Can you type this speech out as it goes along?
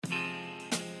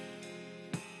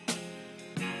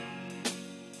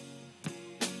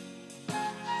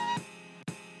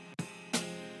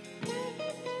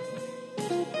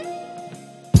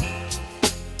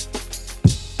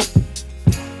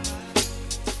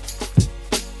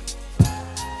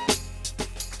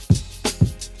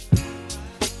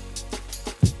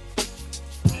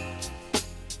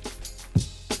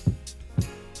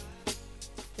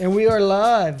And we are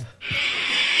live.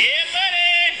 Yeah,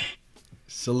 buddy.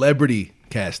 Celebrity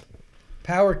cast.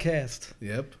 Powerkast.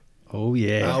 Yep. Oh,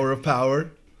 yeah. Hour of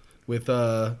power with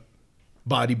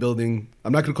bodybuilding.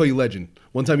 I'm not going to call you legend.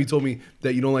 One time you told me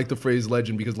that you don't like the phrase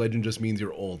legend because legend just means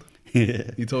you're old.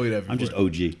 You told me that before. I'm just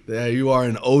OG. Yeah, you are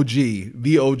an OG.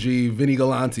 The OG, Vinny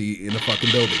Galanti in the fucking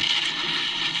building.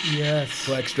 Yes.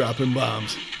 Flex dropping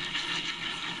bombs.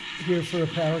 Here for a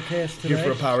Powerkast today. Here for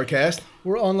a Powerkast.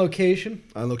 We're on location.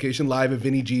 On location, live at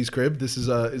Vinny G's crib. This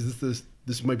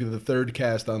this might be the third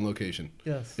cast on location.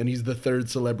 Yes. And he's the third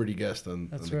celebrity guest on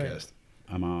the right. cast.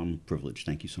 I'm privileged.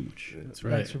 Thank you so much. That's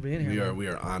Thanks for being here. We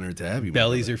are honored to have you.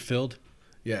 Bellies are filled.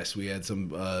 Yes, we had some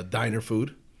diner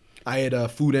food. I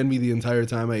had food envy the entire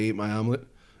time I ate my omelet.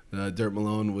 Dirt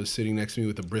Malone was sitting next to me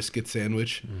with a brisket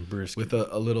sandwich. With there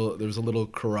was a little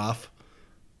carafe,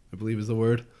 I believe is the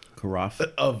word. Carafe. Is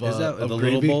that of the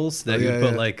gravy. little bowls that you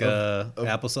put like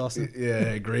applesauce in?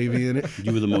 Yeah, gravy in it.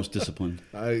 You were the most disciplined.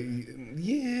 I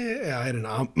had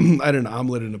an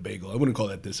omelet and a bagel. I wouldn't call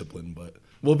that discipline, but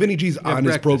Vinny G's on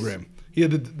his program. He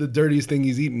had the dirtiest thing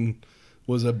he's eaten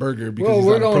was a burger because he's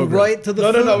we're on a going program. right to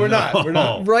the food. No, we're not. We're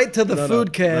not. Right to the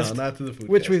food cast. No, not to the food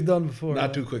which cast. we've done before.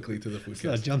 Not too quickly to the food Let's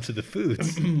cast. jump to the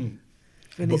foods.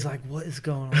 Vinny's like, what is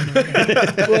going on?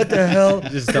 What the hell?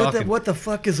 Just talking. What the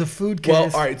fuck is a food Well,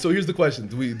 cast? all right. So here's the question: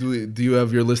 Do you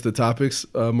have your list of topics,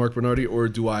 Mark Bernardi, or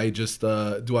do I just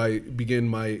do I begin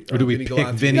my Or do we Vinny pick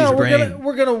Galanti? Vinny's No, brain?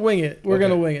 we're gonna wing it. We're Okay.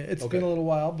 gonna wing it. It's Okay. been a little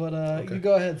while, but Okay. you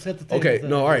go ahead, set the table. Okay.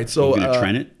 No. All right. So We're going to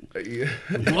trend it.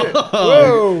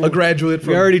 Whoa! a graduate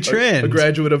from We already trend. a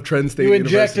graduate of Trent State You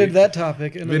University. injected that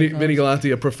topic into Vinny, the Vinny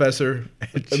Galanti, a professor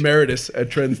emeritus at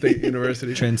Trent State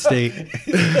University. Trend State.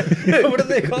 What do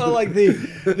they call like the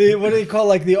what do they call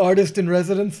like the artist in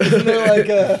residence? Isn't there like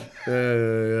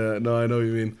Yeah. No, I know what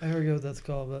you mean. I forget what that's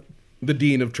called, but The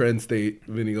dean of Trent State,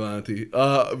 Vinny Galanti.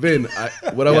 Vin, I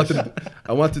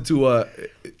wanted to.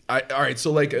 All right.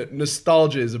 So like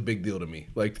nostalgia is a big deal to me.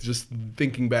 Like just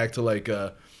thinking back to like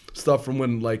stuff from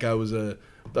when like I was a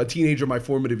teenager, my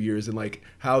formative years, and like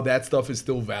how that stuff is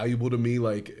still valuable to me.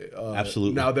 Like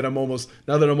Absolutely. Now that I'm almost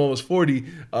 40,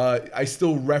 I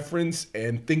still reference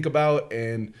and think about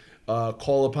and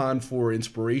call upon for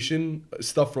inspiration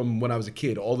stuff from when I was a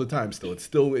kid all the time. Still, it's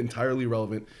still entirely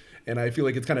relevant. And I feel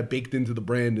like it's kind of baked into the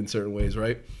brand in certain ways,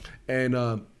 right? And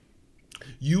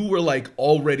you were like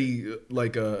already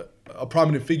like a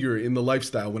prominent figure in the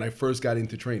lifestyle when I first got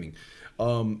into training.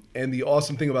 And the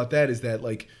awesome thing about that is that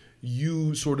like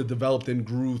you sort of developed and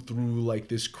grew through like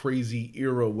this crazy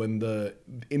era when the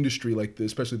industry, like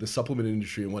especially the supplement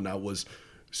industry and whatnot, was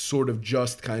sort of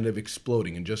just kind of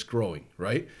exploding and just growing,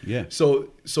 right? Yeah. So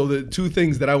the two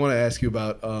things that I want to ask you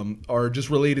about are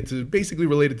just related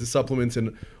to supplements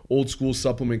and old school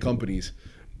supplement companies.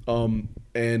 And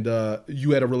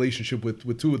you had a relationship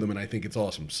with two of them, and I think it's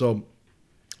awesome. So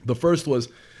the first was,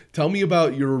 tell me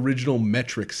about your original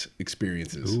Metrics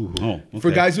experiences. Ooh. Oh, okay.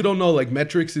 For guys who don't know, like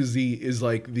Metrics is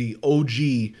like the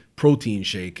OG protein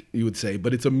shake, you would say,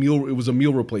 but it was a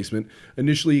meal replacement.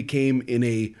 Initially it came in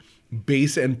a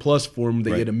base and plus form.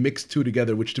 They Right. had to mix two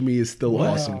together, which to me is still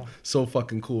Wow. awesome. So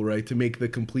fucking cool, right? To make the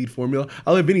complete formula.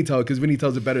 I'll let Vinny tell it because Vinny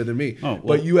tells it better than me. Oh, well.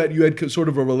 But you had sort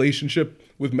of a relationship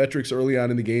with Metrics early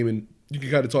on in the game, and you can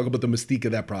kind of talk about the mystique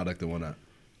of that product and whatnot.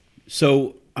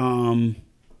 So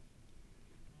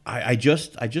I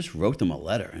just wrote them a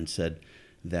letter and said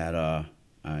that I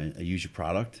use your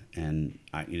product, and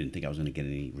I didn't think I was going to get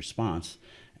any response.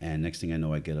 And next thing I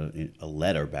know, I get a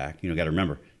letter back. You know, got to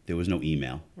remember, there was no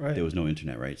email, Right. There was no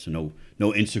internet, right? So no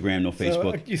Instagram, no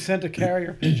Facebook. So you sent a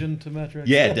carrier pigeon to Metrics.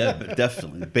 Yeah,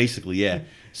 definitely. Basically, yeah.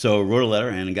 So wrote a letter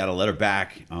and got a letter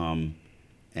back,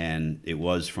 and it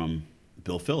was from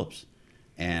Bill Phillips.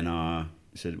 And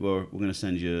said, well, we're going to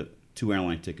send you 2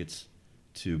 airline tickets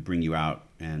to bring you out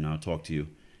and talk to you.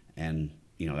 And,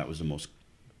 that was the most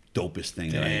dopest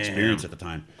thing that I experienced at the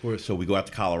time. Of course. So we go out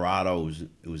to Colorado.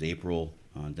 It was April.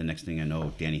 The next thing I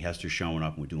know, Danny Hester's showing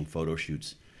up, and we're doing photo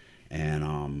shoots.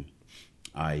 And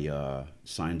I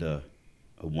signed a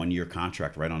 1-year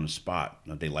contract right on the spot.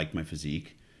 They liked my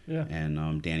physique. Yeah.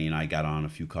 And Danny and I got on a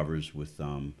few covers with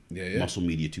Muscle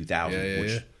Media 2000,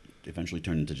 which eventually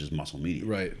turned into just Muscle Media.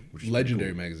 Right. Which is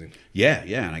Legendary cool. magazine. Yeah,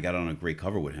 and I got on a great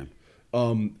cover with him.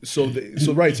 So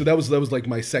that was like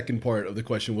my second part of the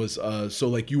question was so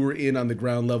like you were in on the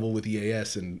ground level with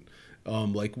EAS and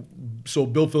so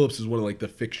Bill Phillips is one of like the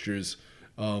fixtures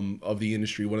of the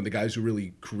industry, one of the guys who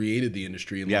really created the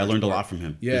industry. Yeah, I learned a lot from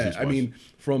him. Yeah, I mean,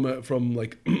 from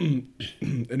like an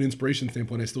inspiration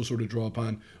standpoint, I still sort of draw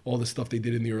upon all the stuff they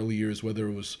did in the early years, whether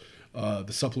it was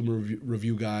the supplement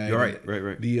review guy, Right.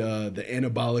 the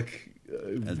anabolic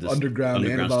underground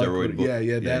anabolic steroid book.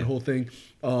 Yeah, that whole thing.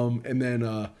 And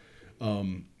then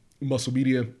Muscle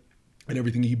Media and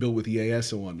everything he built with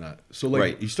EAS and whatnot. So like,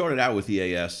 right, he started out with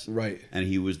EAS, right, and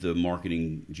he was the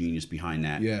marketing genius behind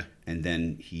that. Yeah, and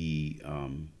then he,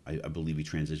 I believe he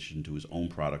transitioned to his own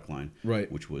product line,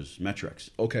 right, which was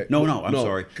Metrics. Okay, no, I'm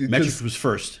sorry, Metrics was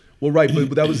first. Well, right,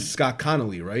 but that was Scott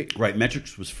Connolly, right? Right,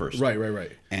 Metrics was first.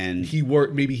 Right. And he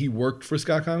worked for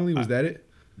Scott Connolly. Was that it?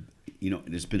 You know,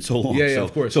 it's been so long. Yeah, so,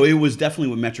 of course. So it was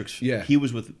definitely with Metrics. Yeah, he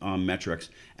was with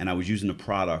Metrics, and I was using the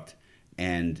product.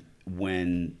 And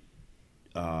when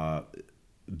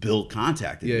Bill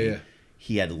contacted me,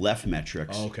 he had left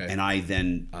Metrics, and I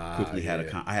then quickly had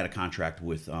I had a contract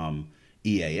with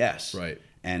EAS, right,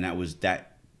 and that was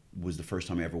the first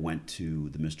time I ever went to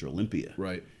the Mr. Olympia,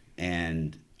 right,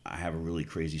 and I have a really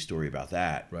crazy story about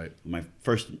that. Right, my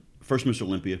first Mr.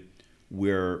 Olympia,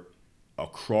 we're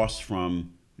across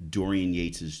from Dorian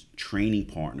Yates's training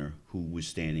partner, who was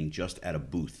standing just at a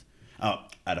booth,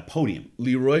 at a podium.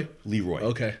 Leroy.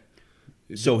 Okay.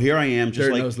 So here I am, just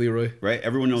Jared like knows Leroy, right?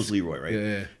 Everyone knows Leroy, right?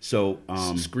 Yeah. So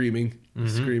screaming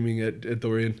at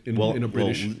Dorian in a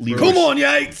British. Leroy, come on,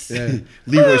 Yates! Yeah.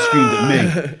 Leroy screamed at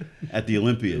me at the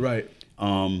Olympia. Right.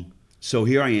 So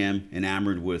here I am,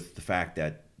 enamored with the fact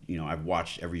that I've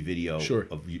watched every video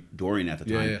of Dorian at the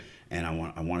time, and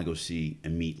I want to go see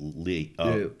and meet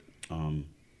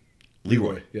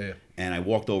Leroy. Yeah. And I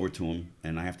walked over to him,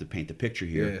 and I have to paint the picture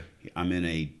here. Yeah. I'm in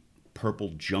a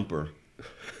purple jumper,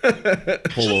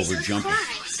 pullover jumper,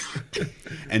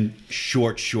 and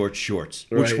shorts,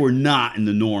 which were not in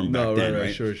the norm back then,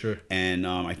 right? Sure. And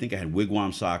I think I had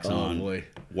wigwam socks on,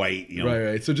 white,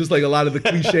 Right. So just like a lot of the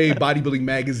cliche bodybuilding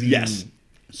magazine. Yes.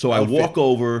 So outfit. I walk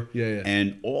over yeah.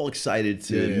 and all excited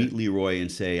to meet Leroy and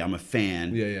say, I'm a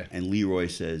fan. Yeah. And Leroy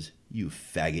says, you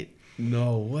faggot.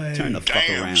 No way. Turn the fuck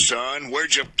around. Son,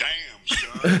 where'd you find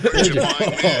this?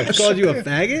 He called you a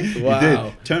faggot? Wow. He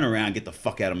did. Turn around, get the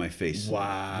fuck out of my face.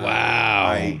 Wow.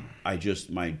 I just,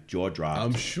 my jaw dropped.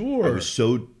 I'm sure. I was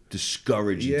so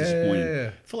discouraged and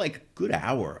disappointed. For like a good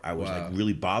hour, I was like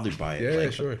really bothered by it. Yeah,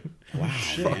 like, sure. Wow,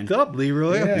 man. Fucked up,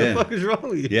 Leroy. Yeah. What the fuck is wrong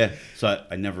with you? Yeah. So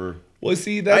I never... Well,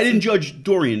 see, I didn't judge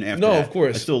Dorian after that. No, of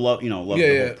course. I still love the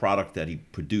whole product that he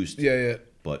produced. Yeah.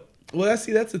 But well, that's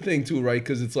the thing too, right?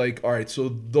 Because it's like, all right,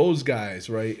 so those guys,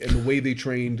 right, and the way they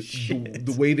trained,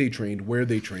 the way they trained, where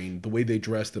they trained, the way they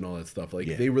dressed, and all that stuff, like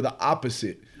they were the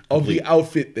opposite of the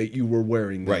outfit that you were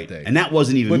wearing that day. And that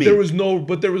wasn't even me. There was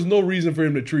no reason for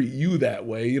him to treat you that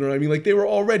way. You know what I mean? Like they were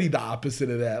already the opposite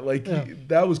of that. Like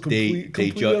that was completely he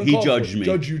judged me.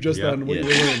 Judged you just on what you were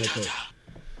wearing that day.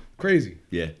 Crazy.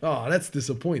 Yeah. Oh, that's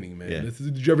disappointing, man. Yeah.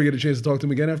 Did you ever get a chance to talk to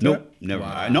him again after that? Nope, never.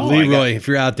 Wow. No, Leroy, if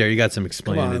you're out there, you got some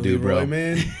explaining to do, Leroy, bro.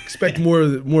 Man, expect more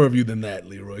of you than that,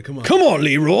 Leroy. Come on. Come on,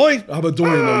 Leroy. How about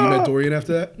Dorian though? You met Dorian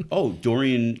after that? Oh,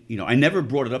 Dorian. I never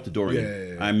brought it up to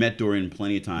Dorian. Yeah. I met Dorian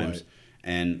plenty of times, Right.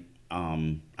 and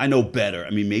I know better.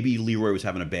 I mean, maybe Leroy was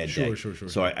having a bad day. Sure.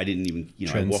 So I didn't even.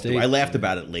 Trend state. I laughed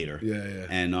about it later. Yeah.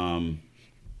 And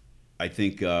I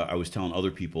think I was telling other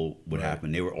people what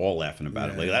happened. They were all laughing about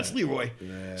it. Like, that's Leroy.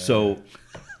 Yeah. So,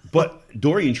 but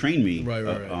Dorian trained me Right.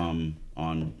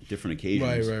 on different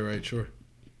occasions. Right. Sure.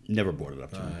 Never brought it up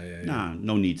to him. Yeah. Nah,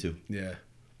 no need to. Yeah.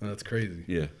 Oh, that's crazy.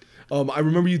 Yeah. I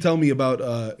remember you telling me about.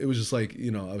 It was just like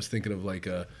I was thinking of like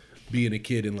being a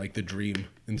kid and like the dream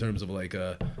in terms of like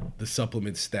the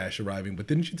supplement stash arriving. But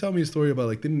didn't you tell me a story about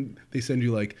like didn't they send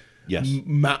you like Yes.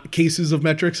 Cases of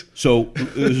Metrics? So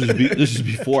this is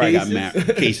before I got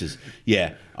cases.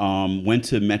 Yeah. Went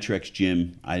to Metrex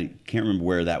gym. I can't remember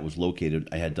where that was located.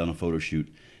 I had done a photo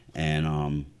shoot,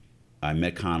 and I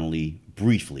met Connolly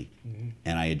briefly,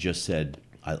 and I had just said,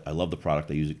 I love the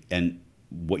product. I use it. And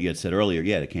what you had said earlier,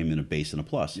 it came in a base and a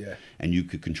plus. Yeah. And you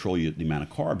could control the amount of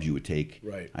carbs you would take.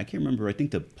 Right. I can't remember. I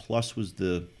think the plus was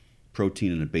the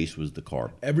protein and the base was the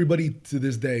carb. Everybody to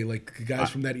this day, like guys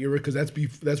from that era, because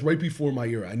that's right before my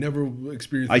era. I never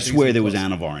experienced. I swear there was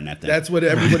Anavar in that thing. That's what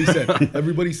everybody said.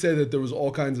 Everybody said that there was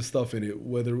all kinds of stuff in it,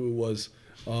 whether it was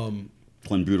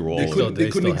clenbuterol. they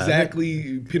couldn't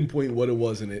exactly pinpoint what it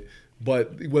was in it,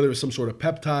 but whether it was some sort of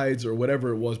peptides or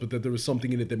whatever it was, but that there was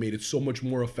something in it that made it so much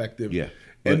more effective. Yeah.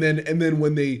 And then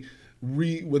when they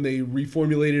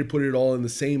reformulated, put it all in the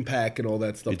same pack and all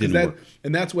that stuff. It didn't work.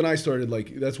 And that's when I started,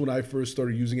 that's when I first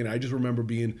started using it. I just remember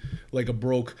being like a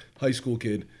broke high school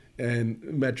kid, and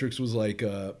Metrics was like,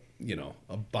 a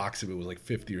box of it was like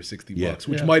 $50 or $60,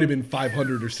 which might have been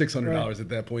 $500 or $600 at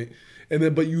that point. And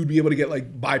then, but you would be able to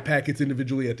get buy packets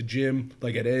individually at the gym,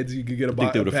 like at Ed's, you could get a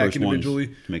pack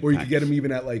individually, or you could get them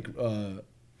even at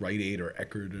Rite Aid or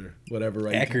Eckerd or whatever,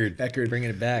 right? Eckerd, bringing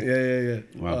it back. Yeah.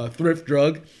 Wow. Thrift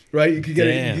drug, right? You could get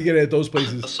it. You could get it at those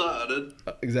places. I saw it.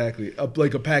 Exactly,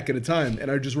 like a pack at a time. And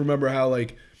I just remember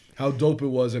how dope it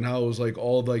was, and how it was like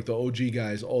all like the OG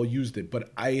guys all used it.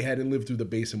 But I hadn't lived through the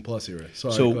Base and Plus era.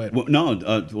 Sorry, go ahead.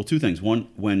 Well, two things. One,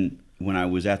 when I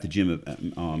was at the gym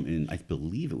in, I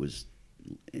believe it was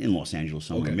in Los Angeles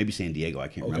somewhere, Okay. maybe San Diego, I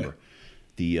can't remember,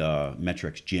 the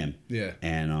Metrics gym. Yeah.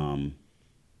 And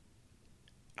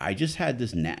I just had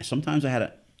this. Sometimes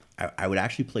I would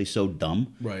actually play so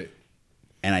dumb, Right.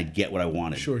 and I'd get what I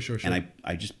wanted. Sure. And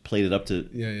I just played it up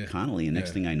to Connolly, and next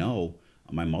Yeah. thing I know,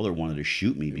 my mother wanted to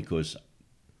shoot me because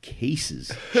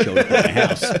cases showed up at my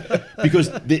house because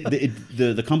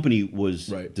the company was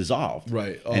dissolved,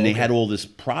 Right. Oh, and they okay. had all this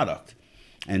product,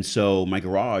 and so my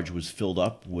garage was filled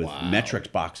up with Metrics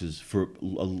boxes for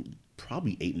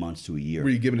probably 8 months to a year. Were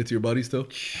you giving it to your buddies still?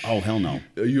 Oh, hell no.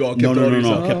 You all kept No, it all to I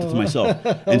yourself? kept it to myself.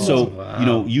 And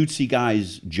so, you'd see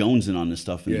guys jonesing on this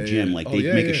stuff in the gym. yeah. Like, Oh, they'd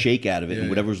yeah, make yeah. a shake out of it, Yeah, and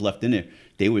whatever was left in there,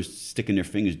 they were sticking their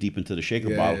fingers deep into the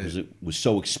shaker bottle because it was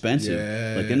so expensive.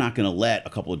 Yeah, Like, they're not going to let a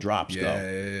couple of drops go.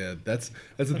 Yeah. That's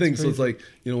the thing. So it's like,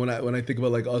 when I think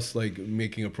about like us like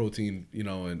making a protein,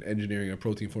 and engineering a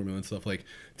protein formula and stuff, like,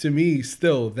 to me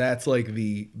still that's like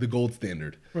the gold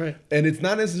standard. Right. And it's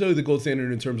not necessarily the gold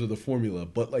standard in terms of the formula,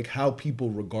 but like how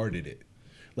people regarded it.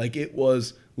 Like, it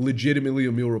was legitimately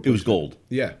a meal replacement. It was gold.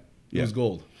 Yeah. It was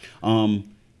gold.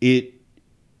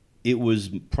 It was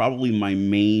probably my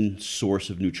main source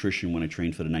of nutrition when I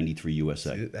trained for the 93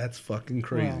 USA. That's fucking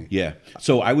crazy. Wow. Yeah.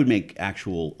 So I would make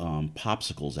actual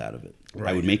popsicles out of it.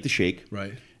 Right. I would make the shake.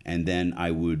 Right. And then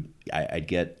I'd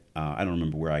get, I don't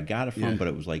remember where I got it from, Yeah. but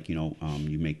it was like, you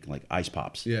make like ice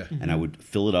pops. Yeah. And I would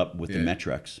fill it up with the Yeah.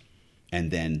 Metrex.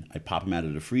 And then I'd pop them out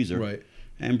of the freezer. Right.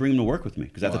 And bring them to work with me.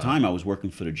 Because at the Wow. time I was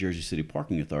working for the Jersey City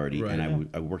Parking Authority. Right. And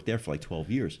I worked there for like 12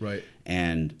 years. Right.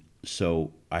 And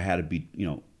so I had to be,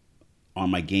 on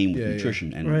my game with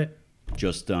nutrition. And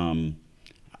just,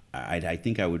 I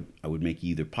think I would make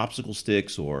either popsicle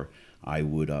sticks or I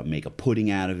would make a pudding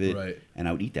out of it. Right. And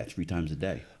I would eat that 3 times a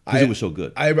day. Because it was so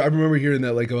good. I remember hearing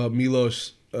that like about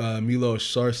Milos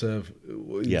Sarcev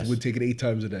would take it 8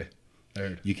 times a day. I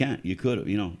heard. You could,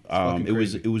 fucking it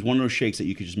was crazy. it was one of those shakes that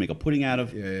you could just make a pudding out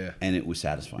of, Yeah. and it was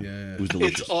satisfying. Yeah. It was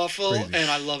delicious. It's awful, Crazy. and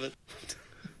I love it.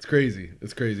 It's crazy.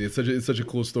 It's such a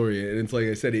cool story, and it's like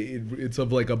I said, it's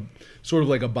of like a sort of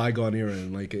like a bygone era,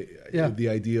 and like the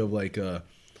idea of like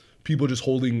people just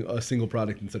holding a single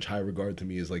product in such high regard to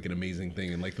me is like an amazing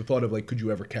thing, and like the thought of like, could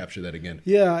you ever capture that again?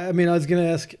 Yeah, I mean, I was going to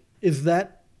ask, is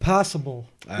that possible?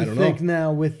 I don't think know.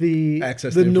 now with the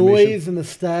Access the to information. noise and the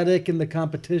static and the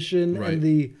competition Right. and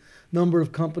the number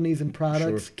of companies and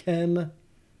products, Can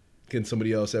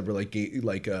somebody else ever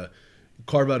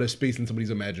carve out a space in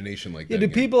somebody's imagination like that? do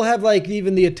again? people have like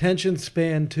even the attention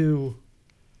span to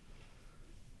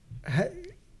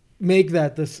make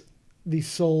that the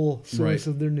sole source Right.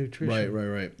 of their nutrition?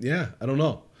 Right. Yeah, I don't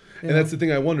know. Yeah. And that's the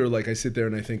thing I wonder, like I sit there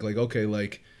and I think like, okay,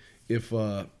 like if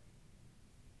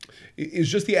it's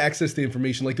just the access to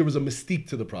information, like there was a mystique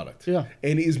to the product. Yeah.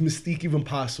 And is mystique even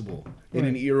possible in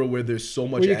an Right. era where there's so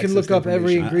much Where you access can look to up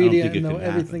every information? I don't think ingredient it and know can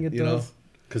everything happen, it you know? does.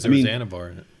 Because I there was mean-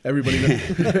 Anabar in it. Everybody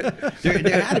knows.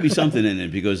 there had to be something in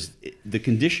it because the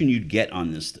condition you'd get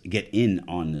in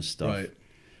on this stuff Right.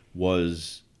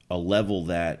 was a level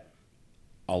that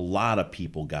a lot of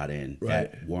people got in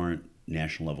Right. that weren't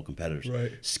national level competitors.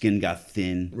 Right. Skin got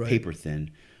thin, Right. paper thin.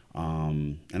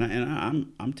 And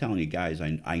I'm telling you guys,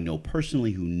 I know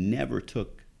personally who never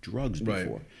took drugs Right.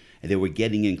 before, and they were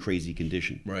getting in crazy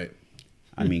condition. Right.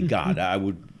 I mean, God, I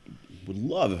would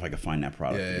love if I could find that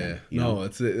product. Yeah. again, you know? No,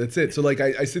 that's it. So like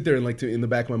I sit there and like in the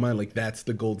back of my mind, like that's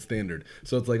the gold standard.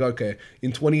 So it's like, okay,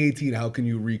 in 2018, how can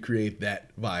you recreate that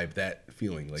vibe, that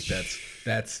feeling? Like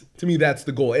that's to me, that's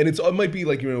the goal. And it might be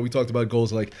like, we talked about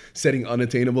goals, like setting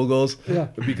unattainable goals. Yeah.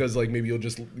 Because like maybe you'll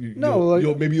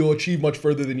you'll achieve much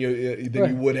further than you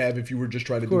Right. would have if you were just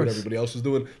trying to do what course. everybody else was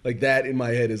doing. Like that in my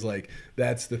head is like,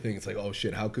 that's the thing. It's like, oh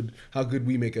shit, how could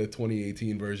we make a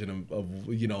 2018 version of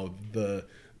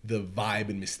the vibe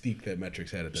and mystique that Metrics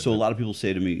had at that So time? a lot of people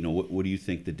say to me, what do you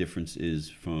think the difference is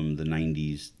from the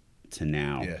 90s to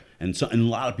now? Yeah. And a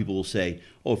lot of people will say,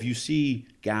 oh, if you see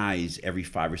guys every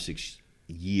 5 or 6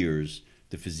 years,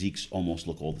 the physiques almost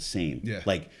look all the same. Yeah.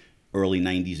 Like early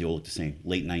 90s, they all look the same.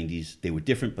 Late 90s, they were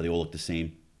different, but they all look the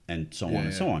same, and so on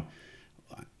and so on.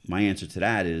 My answer to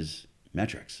that is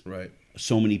Metrics. Right.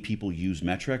 So many people use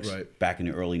Metrics Right. back in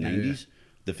the early 90s.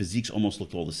 The physiques almost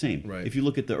looked all the same. Right. If you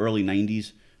look at the early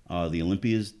 90s, the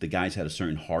Olympias, the guys had a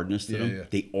certain hardness to them. Yeah.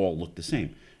 They all looked the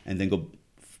same. And then go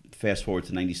fast forward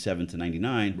to 97 to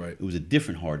 99, Right. it was a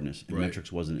different hardness, and Right.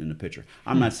 metrics wasn't in the picture.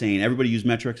 I'm not saying everybody used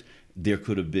metrics. There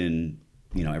could have been,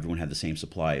 everyone had the same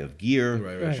supply of gear,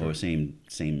 Right, sure. or same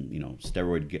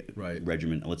steroid Right.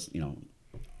 regimen.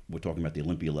 We're talking about the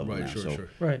Olympia level Right, now, sure, so sure.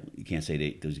 Right. you can't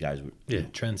say those guys were. Yeah,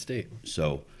 Trend State.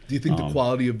 So Do you think the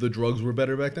quality of the drugs were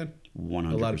better back then?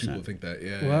 100%. A lot of people think that.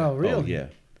 Yeah. Wow, Oh, really? yeah.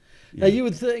 Now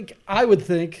I would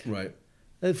think, Right.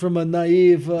 from a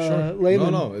naive Sure.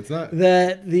 layman, No, it's not.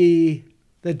 that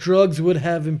that drugs would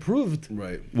have improved.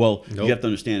 Right. Well, Nope. you have to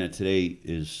understand that today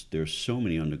there's so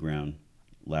many underground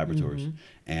laboratories,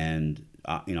 and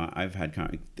I've had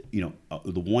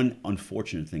the one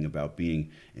unfortunate thing about being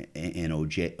an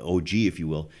OG, if you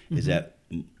will, is that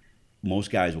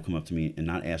most guys will come up to me and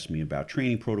not ask me about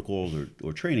training protocols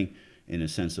or training in a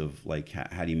sense of like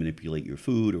how do you manipulate your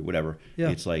food or whatever. Yeah.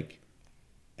 It's like,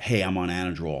 hey, I'm on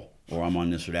Anadrol or I'm on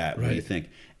this or that. What do you Right. think?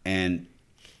 And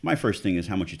my first thing is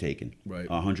how much you taking. Right.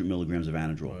 100 milligrams of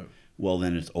Anadrol. Right. Well,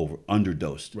 then it's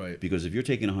underdosed. Right. Because if you're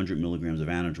taking 100 milligrams of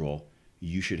Anadrol,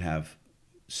 you should have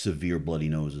severe bloody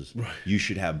noses. Right. You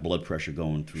should have blood pressure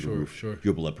going through Sure, the roof. sure.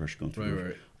 Your blood pressure going through the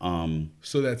Right, roof.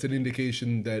 So that's an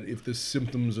indication that if the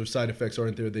symptoms or side effects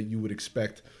aren't there, that you would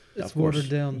expect It's Of course. watered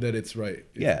down. that it's right.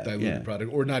 It's Yeah, diluted yeah.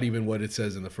 product, or not even what it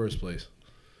says in the first place.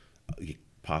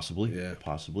 Possibly. Yeah.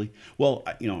 Possibly. Well,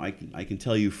 I can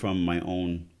tell you from my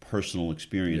own personal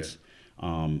experience.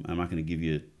 I'm not going to give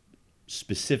you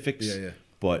specifics. Yeah, yeah.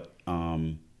 But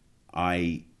when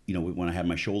I had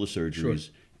my shoulder surgeries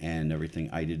and everything,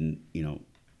 I didn't.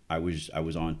 I was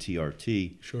on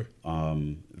TRT. Sure.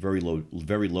 Very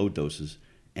low doses,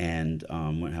 and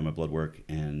went and had my blood work,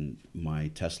 and my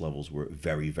test levels were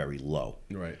very, very low.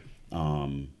 Right.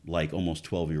 Like almost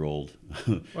 12-year-old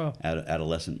Wow.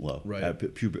 adolescent low. Right.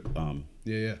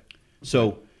 Yeah.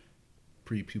 So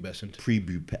Prepubescent.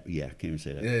 can't even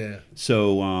say that. Yeah.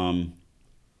 So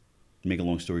make a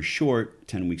long story short,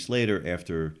 10 weeks later,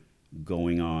 after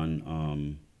going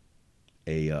on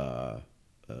a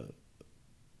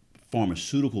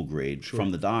pharmaceutical grade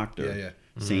from the doctor, Yeah.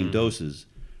 same doses,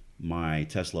 my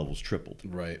test levels tripled.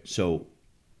 Right. So,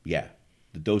 yeah,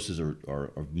 the doses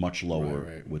are much lower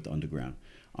Right. with the underground.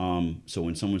 So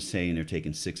when someone's saying they're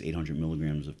taking 800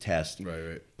 milligrams of test,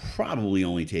 Right. probably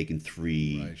only taking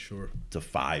 3 Right. Sure. to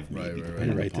 5 maybe, Right.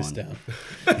 depending Write this upon- down.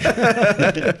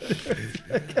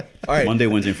 All right. Monday,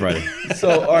 Wednesday, and Friday.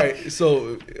 So all right.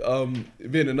 So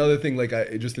Vin, another thing, like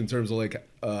just in terms of like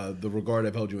the regard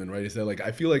I've held you in, right, is that like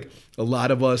I feel like a lot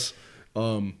of us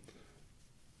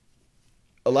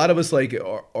like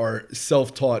are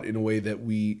self-taught in a way that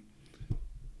we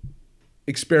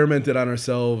experimented on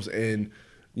ourselves and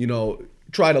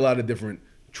tried a lot of different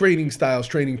training styles,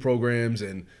 training programs,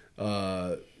 and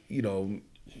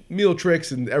meal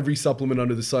tricks and every supplement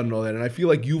under the sun and all that. And I feel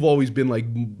like you've always been like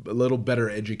a little better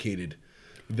educated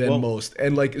than most.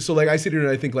 And like so like I sit here and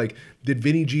I think like, did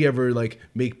Vinny G ever like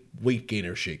make weight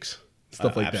gainer shakes?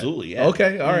 Stuff like absolutely, that. yeah.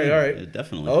 Okay, all right, Yeah, all right. yeah,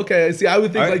 definitely. Okay, see, I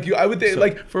would think All right. like you. I would think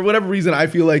like for whatever reason, I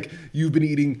feel like you've been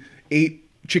eating 8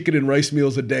 chicken and rice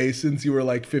meals a day since you were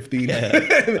like 15, and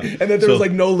that there was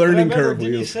like no learning curve. Did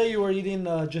for you you. say you were eating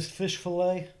just fish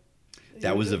fillet?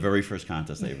 That was the very first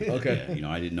contest I ever did. Okay. Yeah,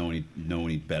 I didn't know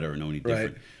any better or know any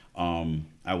different.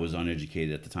 I was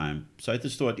uneducated at the time, so I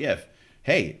just thought,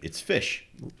 hey, it's fish.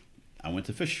 I went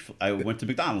to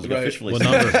McDonald's. I got Right. fish fillet.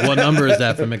 What number is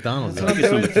that for McDonald's? I think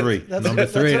it's number 3. Number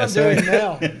 3, That's that's what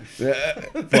I'm doing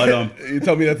now. But You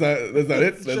tell me that's not it.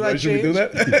 That's Should why I should we do change?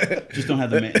 that? just don't have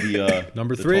the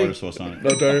Number the 3. tartar sauce on it. No,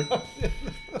 Turner.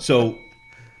 So,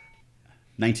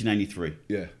 1993.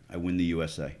 Yeah. I win the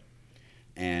USA,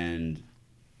 and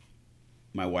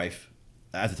my wife,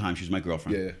 at the time, she was my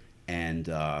girlfriend. Yeah. And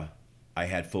I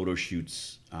had photo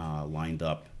shoots lined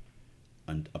up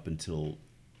up until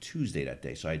Tuesday that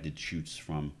day. So I did shoots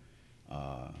from.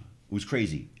 It was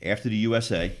crazy. After the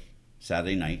USA,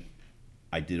 Saturday night,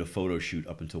 I did a photo shoot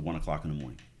up until 1:00 in the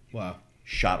morning. Wow.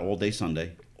 Shot all day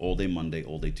Sunday, all day Monday,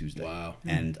 all day Tuesday. Wow.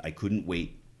 And I couldn't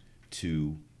wait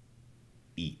to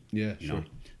eat. Yeah, you sure. know?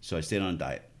 So I stayed on a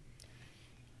diet.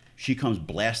 She comes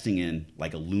blasting in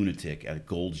like a lunatic at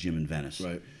Gold's Gym in Venice.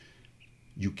 Right.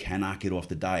 You cannot get off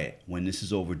the diet. When this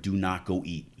is over, do not go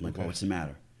eat. I'm like, Okay. oh, what's the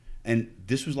matter? And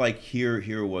this was like,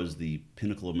 here was the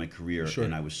pinnacle of my career. Sure.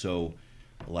 And I was so,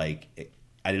 like,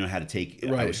 I didn't know how to take it.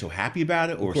 I Right. was so happy about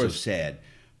it or so course. sad.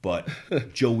 But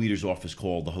Joe Weider's office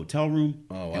called the hotel room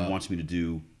Oh, wow. and wants me to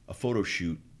do a photo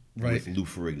shoot Right. with Lou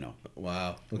Ferrigno.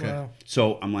 Wow. Okay. Wow.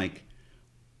 So I'm like,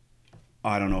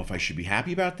 I don't know if I should be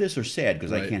happy about this or sad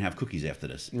because I Right. can't have cookies after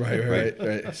this.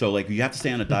 Right. So like you have to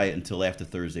stay on a diet until after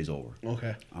Thursday's over.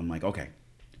 Okay. I'm like, okay.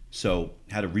 So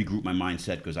had to regroup my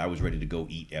mindset because I was ready to go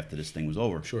eat after this thing was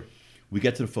over. Sure. We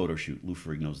get to the photo shoot. Lou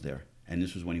Ferrigno's there, and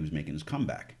this was when he was making his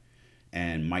comeback.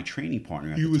 And my training partner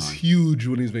at the time, He was huge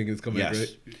when he was making his comeback,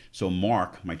 yes. right? So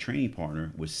Mark, my training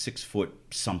partner, was 6 foot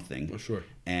something. Oh, sure.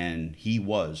 And he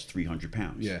was 300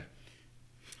 pounds. Yeah.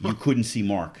 You couldn't see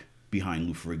Mark behind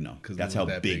Lou Ferrigno. 'Cause That's Lou how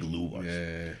was that big big. Lou was.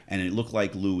 Yeah. And it looked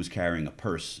like Lou was carrying a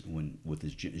purse with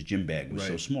his gym bag was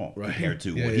so Right. small Right. compared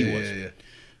to Yeah, what he yeah, was. yeah.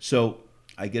 So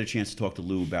I get a chance to talk to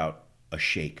Lou about a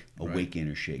shake, a Right. weight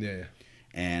gainer shake. Yeah.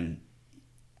 And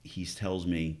he tells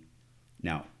me,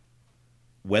 now,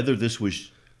 whether this was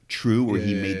true or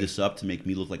he made this up to make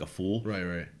me look like a fool.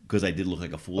 Right. Because I did look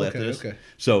like a fool after this. Okay.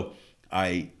 So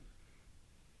I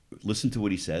listened to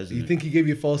what he says. You think he gave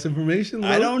you false information, Lou?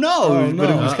 I don't know. Oh, But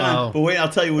it no. was kind of, but wait, I'll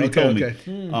tell you what he Okay, told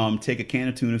okay. me. Take a can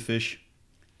of tuna fish,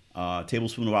 a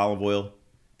tablespoon of olive oil,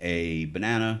 a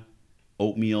banana,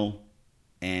 oatmeal,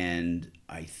 and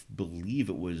I believe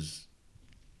it was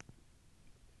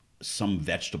some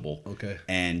vegetable. Okay.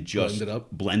 And just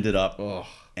Blend it up? Oh.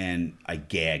 And I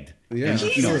gagged. Yeah. And,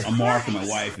 you know, Mark and my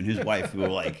wife and his wife were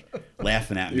like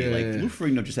laughing at me. Yeah, like, yeah. Lou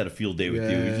Ferrigno just had a field day with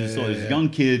you. He just saw this Yeah. young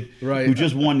kid Right. who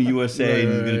just won the USA and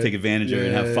he's going Right. to take advantage of it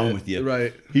and have fun with you.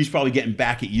 Right. He's probably getting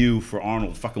back at you for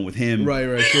Arnold fucking with him. Right,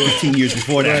 sure. 15 years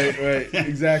before that. Right,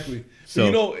 exactly. So-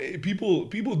 You know,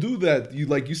 people do that.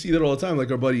 You see that all the time. Like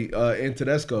our buddy Anthony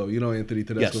Tedesco, Anthony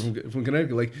Tedesco Yes. from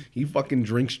Connecticut. Like he fucking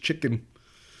drinks chicken,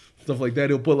 stuff like that.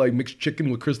 He'll put like mixed chicken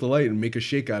with Crystal Light and make a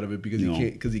shake out of it because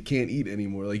he can't eat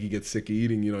anymore. Like he gets sick of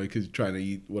eating, because he's trying to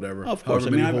eat whatever. Of course.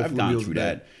 however many whole I've food gone meals through a day.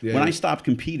 that. Yeah, When yeah. I stopped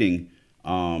competing,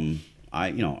 one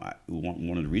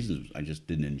of the reasons I just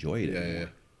didn't enjoy it anymore. Yeah.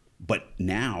 But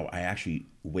now I actually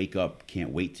wake up,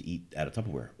 can't wait to eat out of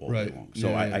Tupperware all day Right. long. So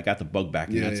Yeah. I got the bug back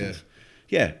in Yeah, that yeah. sense.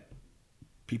 Yeah.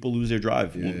 People lose their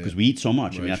drive Yeah, because yeah. we eat so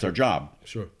much. I Right, mean, that's sure. our job.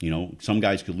 Sure. Some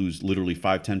guys could lose literally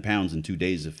 5-10 pounds in 2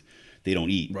 days if they don't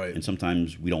eat. Right. And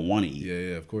sometimes we don't want to eat.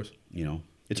 Yeah, of course.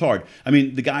 It's hard. I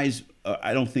mean, the guys,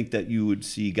 I don't think that you would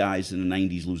see guys in the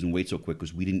 90s losing weight so quick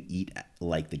because we didn't eat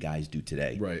like the guys do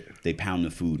today. Right. They pound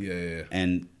the food. Yeah.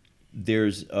 And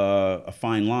there's a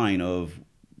fine line of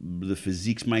the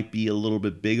physiques might be a little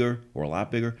bit bigger or a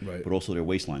lot bigger, Right. but also their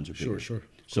waistlines are bigger. Sure.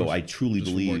 So I truly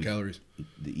Just for believe more calories.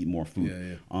 they eat more food.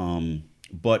 Yeah.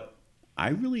 But I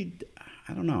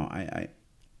don't know.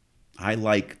 I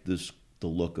like the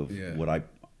look of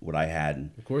what I had.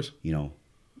 Of course.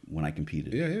 When I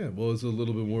competed. Yeah. Well, it's a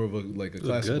little bit more of a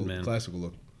classical, good, man. classical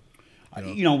look.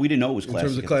 We didn't know it was In classic.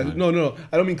 terms of at the classic, time. no,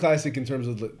 I don't mean classic in terms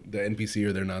of the NPC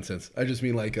or their nonsense. I just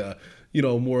mean like,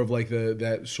 more of like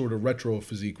that sort of retro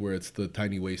physique where it's the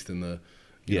tiny waist and the,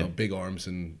 big arms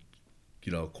and,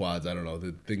 quads. I don't know.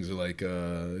 The things are like,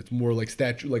 it's more like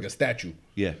a statue.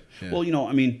 Yeah. Well,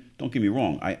 don't get me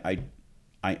wrong.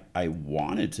 I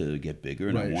wanted to get bigger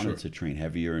and I Right, wanted sure. to train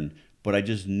heavier, but I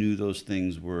just knew those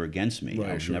things were against me.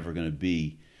 Right, I was sure. never going to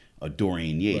be a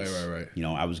Dorian Yates. Right.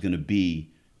 I was going to be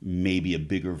maybe a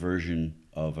bigger version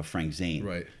of a Frank Zane.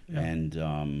 Right.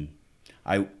 And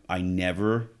I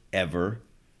never ever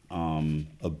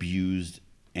abused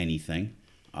anything.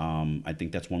 I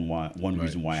think that's one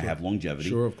reason why sure. I have longevity.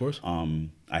 Sure, of course.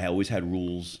 I always had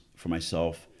rules for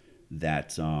myself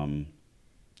that,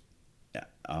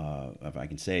 if I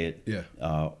can say it, Yeah.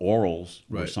 Orals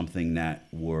were Right. something that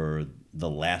were the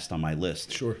last on my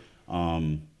list. Sure.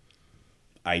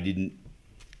 I didn't,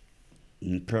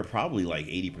 probably like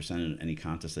 80% of any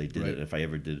contest I did, Right. if I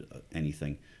ever did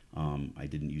anything, I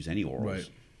didn't use any orals.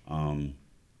 Right.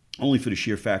 Only for the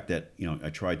sheer fact that, I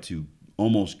tried to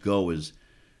almost go as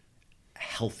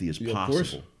healthy as Yeah, of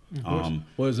course. possible. Of course.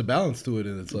 Well, there's a balance to it,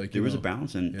 and it's like There is a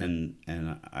balance, and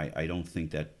I don't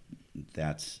think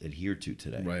that's adhered to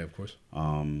today. Right, of course.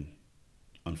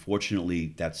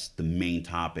 Unfortunately, that's the main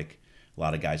topic. A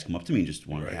lot of guys come up to me and just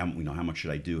want, Right. how much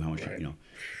should I do? How much, Right.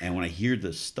 And when I hear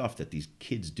the stuff that these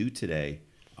kids do today,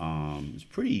 it's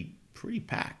pretty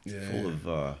packed, Yeah. full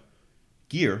of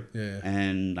gear. Yeah.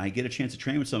 And I get a chance to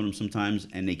train with some of them sometimes,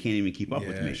 and they can't even keep up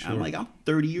with Yeah, me. sure. I'm like, I'm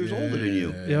 30 years older than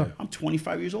you. Yeah. I'm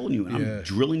 25 years older than you, and Yeah. I'm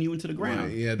drilling you into the ground.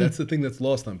 Right, yeah, that's the thing that's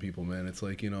lost on people, man. It's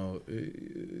like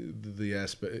the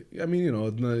aspect. I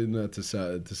mean, not to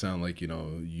sound like you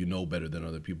know better than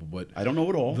other people, but I don't know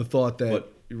it all. the thought that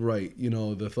but-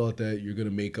 the thought that you're gonna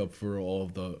make up for all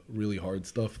of the really hard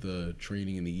stuff, the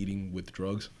training and the eating with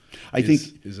drugs. I think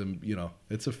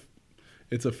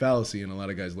it's a fallacy, and a lot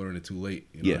of guys learn it too late.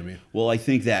 You know what I mean? Well, I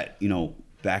think that,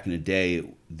 back in the day,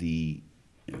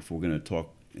 if we're going to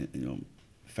talk,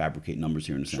 fabricate numbers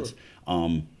here in a sense,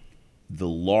 the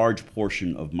large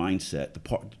portion of mindset,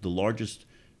 the largest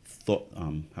thought,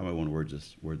 how do I want to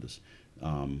word this?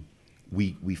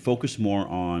 we focus more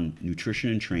on nutrition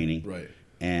and training, Right.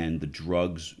 and the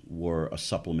drugs were a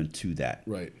supplement to that.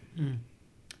 Right.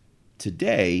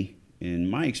 Today, in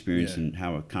my experience Yeah. and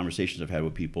how conversations I've had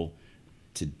with people,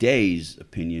 today's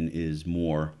opinion is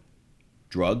more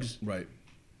drugs, Right.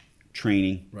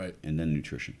 training, Right. and then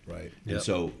nutrition. Right. And Yep.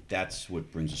 so that's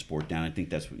what brings the sport down. I think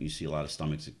that's what you see, a lot of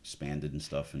stomachs expanded and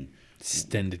stuff, and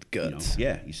Extended you know, guts.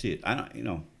 yeah, you see it. I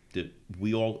don't,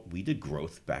 we did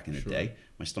growth back in the Sure. day.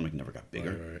 My stomach never got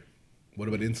bigger. Right. What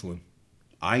about insulin?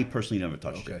 I personally never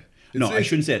touched Okay. it. No, It's- I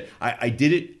shouldn't say it. I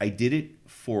did it. I did it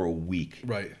for a week.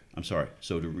 Right. I'm sorry.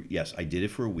 So yes, I did it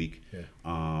for a week. Yeah.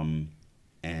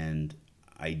 And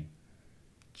I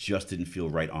just didn't feel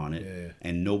right on it, Yeah.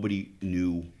 and nobody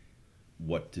knew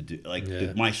what to do. Like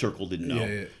Yeah. my circle didn't know.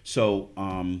 Yeah. So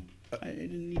I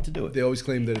didn't need to do it. They always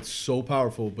claim that it's so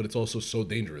powerful, but it's also so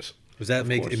dangerous. Was that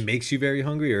course. it makes you very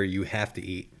hungry, or you have to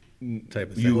eat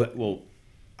type of thing? Well,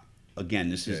 again,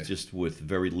 this is Yeah. just with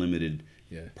very limited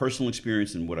Yeah. personal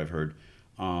experience and what I've heard.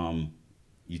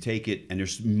 You take it, and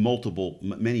there's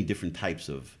many different types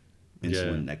of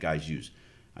insulin that guys use.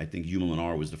 I think Humulin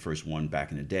R was the first one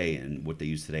back in the day, and what they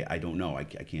use today, I don't know. I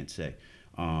can't say.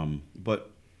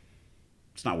 But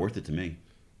it's not worth it to me.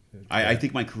 I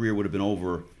think my career would have been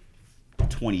over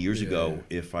 20 years ago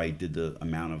if I did the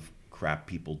amount of crap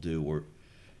people do. Or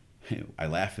I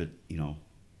laugh at,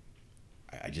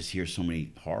 I just hear so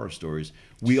many horror stories.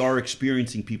 We are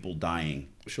experiencing people dying.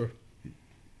 Sure.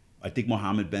 I think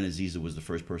Mohammed Ben Aziza was the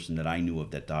first person that I knew of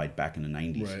that died back in the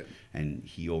 90s. Right. And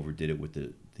he overdid it with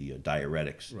the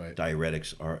diuretics. Right.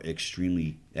 Diuretics are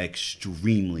extremely,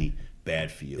 extremely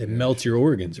bad for you. It melts your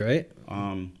organs, right?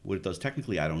 What it does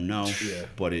technically, I don't know. Yeah.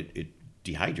 But it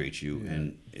dehydrates you,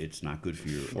 and it's not good for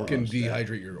your It can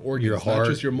dehydrate your organs, Your not heart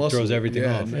just your muscles. throws everything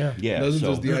off. Yeah. Yeah, It doesn't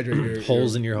so- just dehydrate your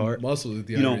Holes in your heart. muscles. It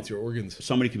dehydrates your organs.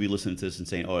 Somebody could be listening to this and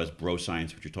saying, "Oh, that's bro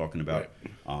science, what you're talking about,"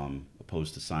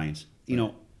 opposed to science.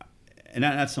 And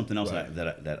that's something else Right.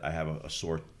 that I have a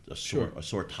sore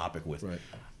topic with. Right.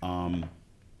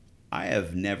 I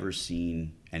have never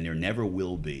seen, and there never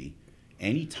will be,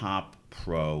 any top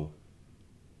pro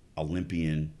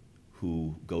Olympian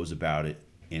who goes about it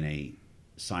in a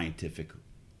scientific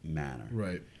manner.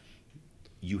 Right.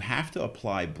 You have to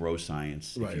apply bro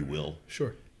science, Right. if you will,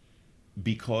 Sure.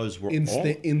 because we're all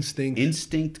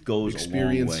Instinct. goes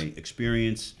Experience. a long way.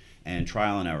 Experience and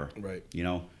trial and error. Right.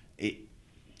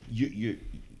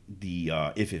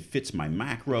 If it fits my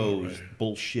macros, Right.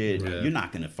 bullshit. Right. You're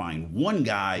not going to find one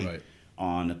guy Right.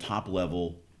 on the top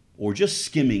level or just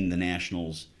skimming the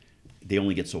nationals. They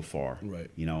only get so far. Right.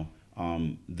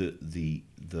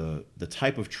 The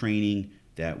type of training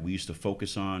that we used to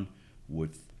focus on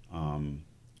with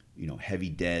heavy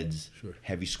deads, Sure.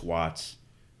 heavy squats.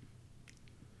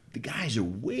 The guys are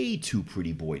way too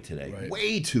pretty boy today. Right.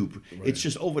 Way too. Right. It's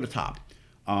just over the top.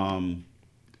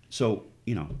 So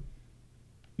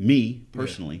me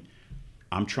personally,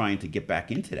 I'm trying to get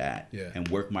back into that Yeah. and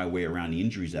work my way around the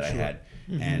injuries that I had.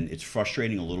 And it's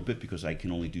frustrating a little bit because I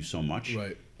can only do so much.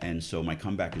 Right. And so my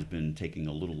comeback has been taking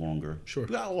a little longer. Sure.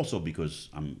 But also because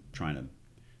I'm trying to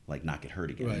not get hurt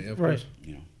again. Right. Of Right. course.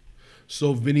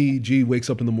 So Vinny G wakes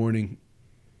up in the morning.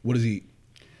 What does he eat?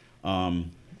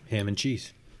 Ham and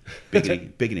cheese. Big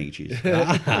and egg cheese.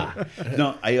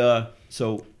 No,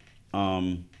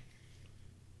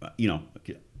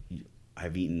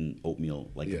 I've eaten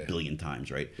oatmeal like Yeah. a billion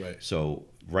times, right? Right. So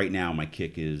right now my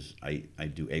kick is I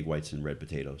do egg whites and red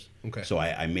potatoes. Okay. So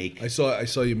I make I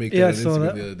saw you make Yeah, I that on saw Instagram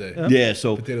that. the other day. Yeah. yeah.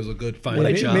 So Potatoes look good. Fine.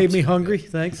 Like Made chops. me hungry.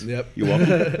 Thanks. Yep. you're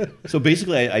welcome. So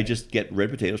basically, I just get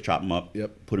red potatoes, chop them up,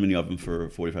 Yep. put them in the oven for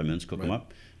 45 minutes, cook them Right.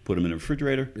 up, put them in the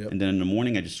refrigerator, Yep. and then in the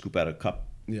morning I just scoop out a cup,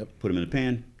 Yep. put them in a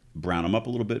pan, brown them up a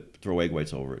little bit, throw egg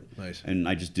whites over it. Nice. And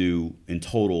I just do in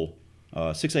total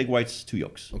 6 egg whites, 2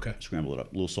 yolks. Okay. Scramble it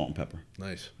up, a little salt and pepper.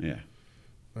 Nice. Yeah.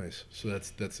 Nice. So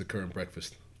that's the current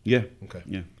breakfast. Yeah. Okay.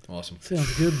 Yeah. Awesome.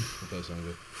 Sounds good. That does sound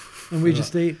good. And we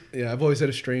just ate. Yeah, I've always had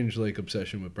a strange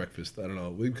obsession with breakfast. I don't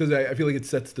know, because I feel like it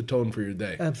sets the tone for your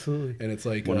day. Absolutely. And it's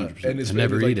like 100%. and it's I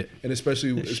never like, eat it. and especially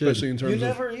in You terms of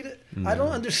never eat it? I don't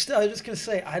understand. I was just gonna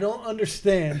say I don't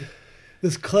understand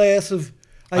this class of.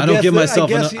 I don't give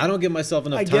myself I enough. guess I don't give myself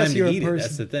enough I guess time you're to a eat it. person.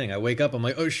 That's the thing. I wake up. I'm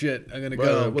like, oh shit, I'm gonna Right,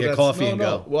 go well, get that's- coffee no, and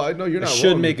no. go. Well, I know you're I not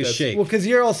should wrong. make a That's- shake. Well, because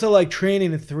you're also like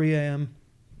training at 3 a.m.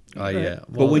 Oh yeah.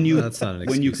 But Well, when you that's not an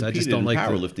excuse. when you I competed just don't in like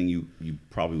the- powerlifting, you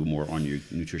probably were more on your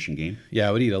nutrition game. Yeah,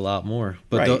 I would eat a lot more.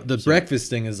 But Right, the so- breakfast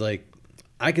thing is like,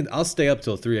 I'll stay up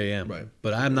till 3 a.m. Right.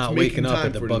 But I'm not It's waking making up time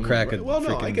at the for it in butt crack morning, of right? Well,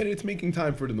 no, freaking. I get it. It's making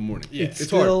time for it in the morning. Yeah, It's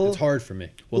still- hard. It's hard for me.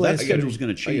 Well, Well, that I schedule's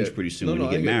going to I change get- pretty soon no, when no, you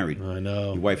I get get- married. I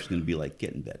know. Your wife's going to be like,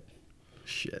 get in bed.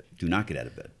 Shit. Do not get out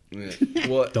of bed. Yeah.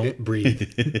 Well, Don't breathe.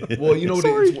 Well, you know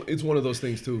what? It's one of those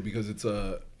things too because it's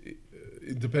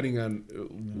depending on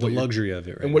The luxury of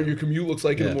it, right? and what your commute looks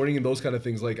like in the Yeah. morning and those kind of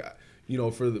things. Like, you know,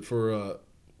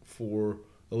 for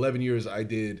 11 years I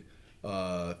did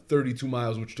 32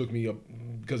 miles, which took me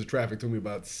because of traffic took me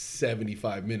about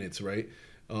 75 minutes, right?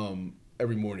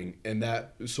 Every morning, and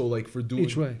that so like for doing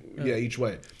Each way, yeah, each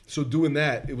way. So doing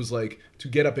that, it was like to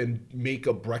get up and make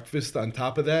a breakfast on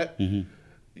top of that.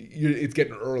 It's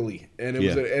getting early, and it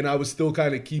was, and I was still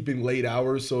kind of keeping late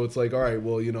hours. So it's like, all right,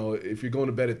 well, you know, if you're going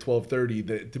to bed at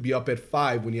 12:30, to be up at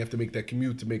 5 when you have to make that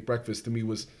commute to make breakfast, to me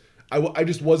was, I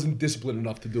just wasn't disciplined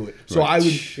enough to do it. So I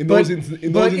would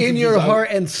But in your heart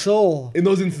and soul. in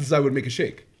those instances, I would make a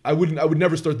shake. I would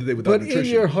never start the day without But nutrition.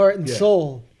 in your heart and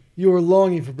soul, you were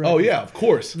longing for breakfast. Oh yeah, of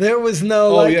course. There was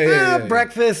no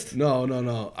breakfast. No.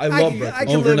 I love breakfast. I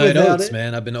can live Overnight without oats, it.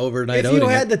 man. I've been overnight If oating you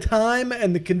had it. the time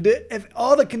and if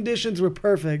all the conditions were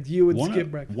perfect, you would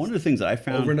skip breakfast. One of the things that I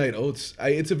found Overnight oats.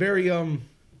 It's a very overnight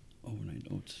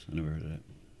oats. I never heard of that.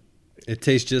 It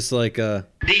tastes just like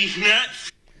These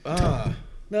nuts.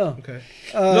 No. Okay.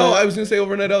 No, I was gonna say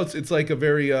overnight oats. It's like a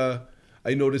very. I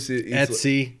notice it. It's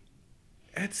Etsy.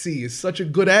 Etsy is such a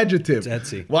good adjective.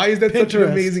 It's Etsy. Why is that such an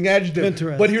Pinterest. amazing adjective?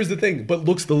 Pinterest. But here's the thing. But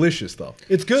looks delicious though.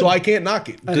 It's good. So I can't knock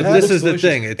it. This It looks is the delicious.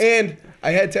 thing, it's- And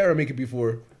I had Tara make it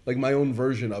before, like my own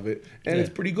version of it, and it's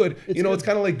pretty good. You know, it's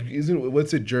kind of like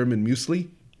what's it German muesli?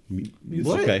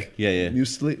 Okay. Yeah.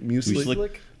 Muesli. Muesli?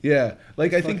 Yeah,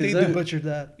 like I think they do. butchered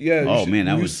that. Yeah. Oh, man,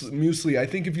 that muesli. I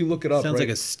think if you look it up, Sounds right? like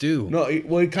a stew. No,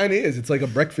 it kind of is. It's like a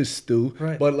breakfast stew,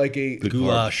 Right. but like a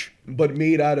Goulash. but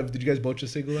made out of. Did you guys both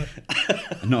just say goulash?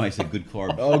 No, I said good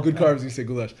carbs. Oh, good carbs. You say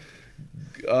goulash.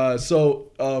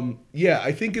 Yeah,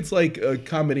 I think it's like a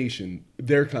combination,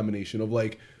 their combination of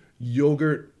like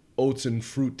yogurt, oats, and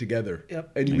fruit togetmeal.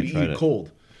 Yep. And you I would can try eat it that.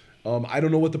 cold. I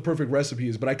don't know what the perfect recipe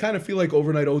is, but I kind of feel like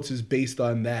overnight oats is based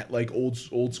on that, like old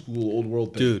school, old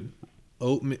world thing.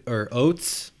 Dude,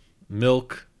 oats,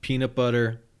 milk, peanut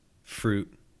butter,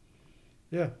 fruit.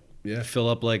 Yeah. Yeah. Fill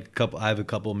up like a couple. I have a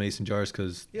couple mason jars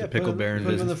because Yeah. the pickle baron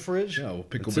put them in the business. fridge. Yeah, well,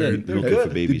 pickle That's bear. it. They're Real good.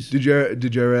 for babies. Did you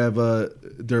ever have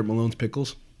Dirt Malone's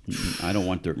pickles? I don't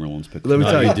want Dirt Merlin's pickles. Let me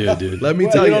No, tell you you, do, dude. Let me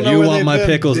Well, tell you you, don't know You where want they've my been.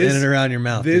 pickles in This- and around your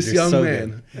mouth. This dude. They're young so man,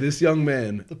 good. he's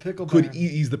Baron.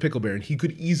 he's the pickle baron. He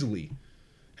could easily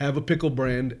have a pickle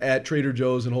brand at Trader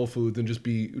Joe's and Whole Foods and just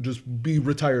be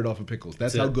retired off of pickles.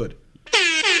 That's how it. good.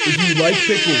 If you like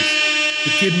pickles,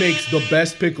 the kid makes the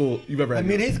best pickle you've ever I had.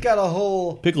 mean, he's got a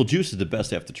whole Pickle juice is the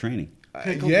best after training.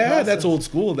 pickle yeah, process. that's old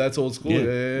school. That's old school. Yeah.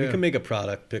 Yeah. We can make a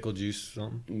product, pickle juice,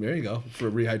 something. There you go for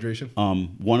rehydration.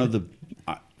 One of the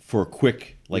for a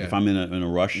quick, like Yeah. if I'm in a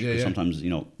rush, Yeah, or yeah. sometimes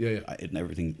Yeah, yeah. and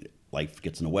everything life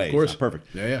gets in the way. Of course. It's not perfect.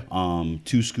 Yeah,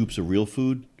 2 scoops of real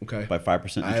food. Okay. By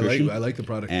 5% I nutrition. like the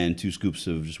product. And 2 scoops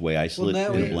of just whey isolate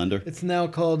now in a blender. It's now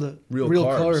called Real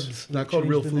carbs. carbs. It's not called Changed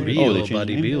real the food. name. Real they changed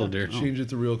the name? bodybuilder. Change it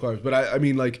to real carbs. But I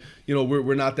mean, like, you know,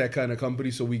 we're not that kind of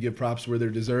company, so we give props where they're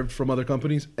deserved from other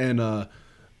companies. And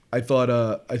I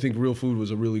think real food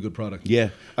was a really good product. Yeah.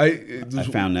 I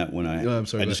found that when I I'm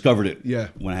sorry, I go ahead. discovered it Yeah.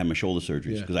 when I had my shoulder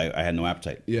surgeries Yeah. because I had no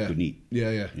appetite. Yeah. Couldn't eat.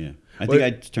 Yeah. Yeah. I But- think I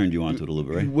turned you onto it a little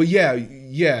bit, right? Well, yeah.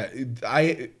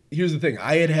 Here's the thing.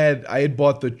 I had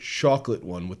bought the chocolate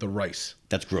one with the rice.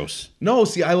 That's gross. No,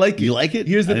 see, I like it. You like it?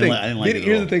 Here's the I didn't thing. li- I didn't like it at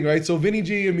Here's all. the thing, right? So Vinny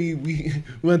G and me, we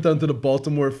went down to the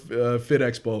Baltimore Fit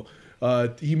Expo.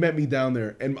 He met me down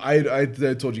there, and I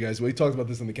told you guys. Well, he talked about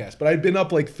this in the cast, but I'd been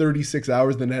up like 36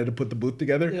 hours, then I had to put the booth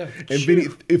together. Yeah. And Vinny,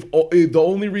 if the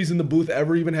only reason the booth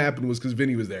ever even happened was because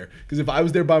Vinny was there. Because if I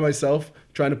was there by myself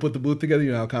trying to put the booth together,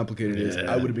 you know how complicated it is.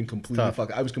 I would have been completely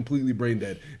fucked. I was completely brain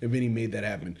dead, and Vinny made that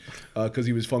happen because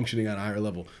he was functioning on a higher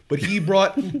level. But he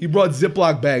brought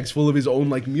Ziploc bags full of his own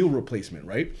like meal replacement,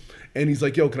 right? And he's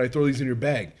like, "Yo, can I throw these in your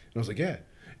bag?" And I was like, "Yeah."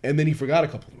 And then he forgot a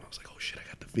couple of them. I was like, "Oh shit, I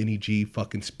got the Vinny G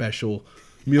fucking special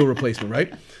meal replacement,"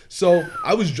 right? So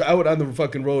I was out on the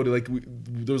fucking road. Like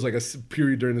there was like a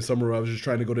period during the summer where I was just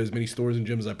trying to go to as many stores and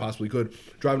gyms as I possibly could,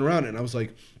 driving around, and I was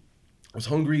like, I was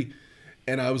hungry,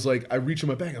 and I was like, I reached in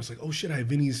my bag. I was like, "Oh shit, I have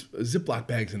Vinny's Ziploc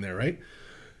bags in there, right?"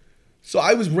 So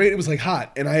I was ready. It was like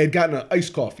hot, and I had gotten an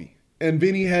iced coffee. And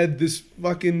Vinny had this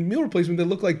fucking meal replacement that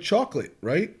looked like chocolate,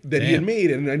 right? That he had Damn.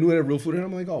 made, and I knew it had real food. And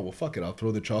I'm like, "Oh well, fuck it. I'll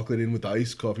throw the chocolate in with the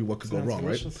iced coffee. What could go Sounds wrong,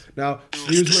 delicious. right?" Now It's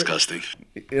here's disgusting.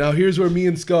 here's where me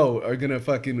and Sco are gonna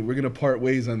we're gonna part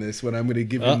ways on this. When I'm gonna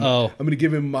give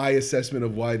him my assessment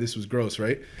of why this was gross,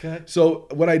 right? Okay. So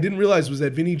what I didn't realize was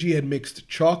that Vinny G had mixed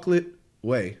chocolate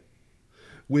whey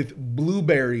with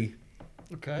blueberry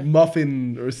Okay.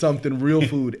 muffin or something, real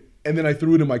food, and then I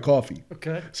threw it in my coffee.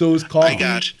 Okay. So it was coffee. I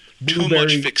got too blueberry,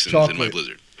 much fixins chocolate. in my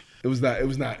blizzard. It was not. It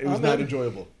was not. It was I'm not in.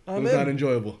 enjoyable. It I'm was not in.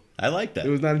 enjoyable. I like that. It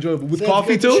was not enjoyable. With Sounds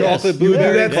coffee good. too. Chocolate You would do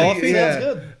blueberry that? coffee? Yeah. Sounds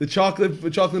good. The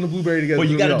chocolate and the blueberry together. Well,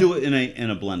 you got to No. do it in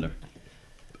a blender.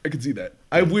 I can see that.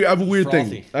 I have a weird Frothy.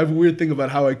 thing. I have a weird thing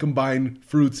about how I combine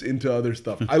fruits into other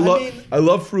stuff. I mean-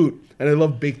 love fruit and I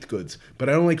love baked goods, but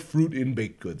I don't like fruit in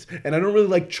baked goods, and I don't really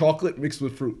like chocolate mixed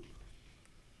with fruit.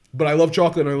 But I love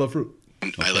chocolate and I love fruit.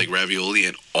 I like ravioli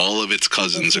and all of its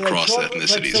cousins So, like, across chocolate-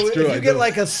 ethnicities. So true, if I you get do.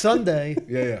 like a sundae,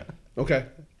 Yeah. Okay.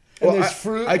 there's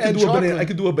fruit I could and do a banana. chocolate. I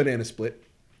could do a banana split.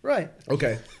 right?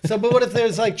 Okay. So, but what if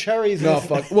there's like cherries? No, and-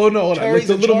 fuck. Well, no, hold on. Like cherries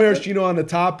the and little chocolate? maraschino on the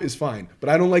top is fine, but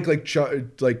I don't like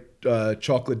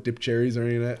chocolate dipped cherries or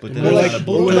any of that. But Or then Or there's like a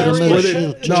blueberry or and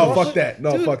no, chocolate? fuck that.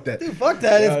 No, Dude, fuck that. Dude, fuck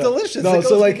that. It's delicious. No, it goes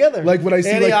so like, together. like when I see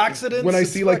antioxidants. when I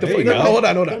it's see like the fucking- no, hold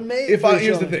on. They're made If for I each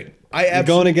here's the other. thing, I You're going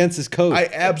absolutely against his code. I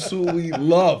absolutely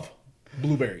love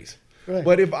blueberries. Right.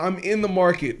 But if I'm in the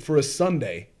market for a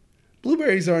sundae,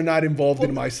 blueberries are not involved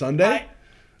in my sundae.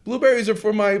 Blueberries are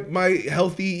for my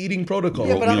healthy eating protocol.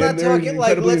 Yeah, but I'm And not they're talking like,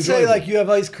 incredibly let's say enjoyable. like you have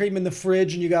ice cream in the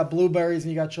fridge and you got blueberries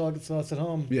and you got chocolate sauce at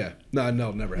home. Yeah. No,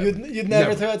 never. You'd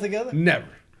never throw it together? Never.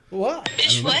 Why?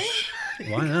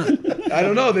 Why not? I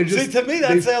don't know. They just to me,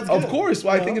 that sounds Of good. course,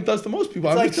 well, I You think know? it does to most people.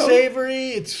 It's I'm like just telling- savory,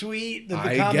 it's sweet. The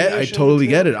I combination totally of the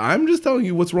get two. it. I'm just telling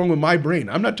you what's wrong with my brain.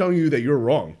 I'm not telling you that you're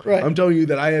wrong. Right. I'm telling you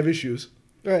that I have issues,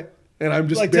 Right. and I'm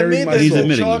just Like to bearing me, my He's the soul.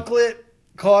 admitting it. chocolate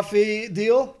coffee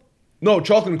deal, No,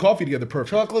 chocolate and coffee together, perfect.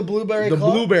 chocolate blueberry. The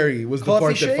blueberry was the coffee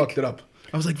part shake? that fucked it up.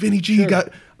 I was like, Vinny G Sure. got.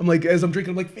 I'm like, as I'm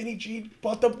drinking, I'm like, Vinny G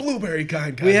bought the blueberry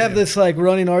kind. We have goddamn. this like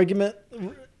running argument,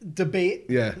 debate.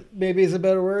 Yeah. Maybe is a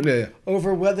better word. Yeah.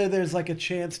 Over whether there's like a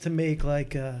chance to make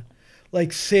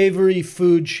like savory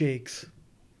food shakes,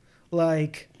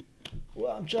 like.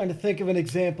 Well, I'm trying to think of an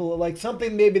example, like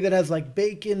something maybe that has like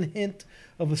bacon hint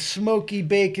of a smoky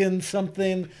bacon,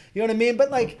 something. You know what I mean?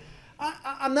 But like,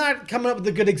 I'm not coming up with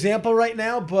a good example right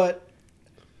now, but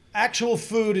actual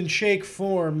food in shake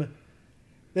form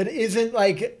that isn't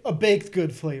like a baked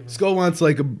good flavor. Skull wants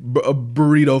like a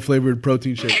burrito flavored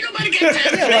protein shake.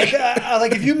 Yeah,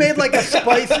 like if you made like a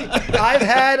spicy, I've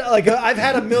had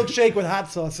a milkshake with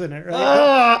hot sauce in it.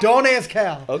 Right? Don't ask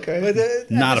Cal. Okay. But,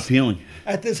 Not appealing.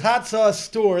 at this hot sauce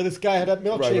store, this guy had a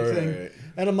milkshake Right, thing, right.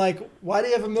 and I'm like, "Why do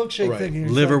you have a milkshake Right. thing here?"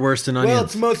 He's Liverwurst and Well, onions.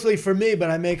 it's mostly for me,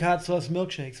 but I make hot sauce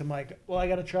milkshakes. I'm like, "Well, I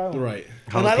got to try one." Right.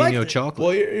 And I liked Jalapeno it. chocolate.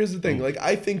 Well, here's the thing. Like,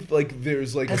 I think like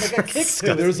there's like Has like a kick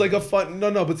to it. there's like a fun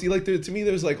but see like to me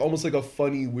there's like almost like a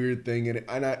funny weird thing, and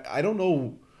I don't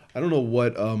know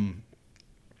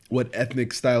what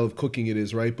ethnic style of cooking it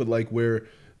is, right? But like where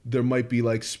there might be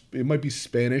like it might be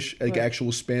Spanish, like Right.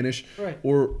 actual Spanish, Right.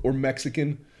 or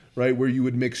Mexican. Right, where you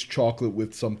would mix chocolate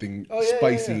with something Oh, yeah,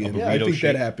 spicy, yeah. and Yeah. I Burrito think shake.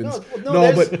 that happens. No, No,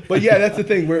 there's- but yeah, that's the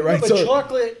thing, right? No, Right, but so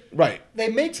chocolate, right, they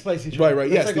make spicy chocolate. right.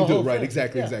 That's Yes, like they a do. whole Right, thing.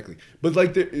 exactly, Yeah. exactly. But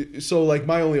like, so like,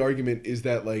 my only argument is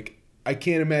that like, I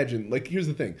can't imagine. Like, here's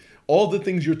the thing: all the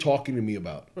things you're talking to me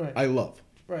about, Right. I love.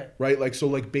 Right. Right, like so,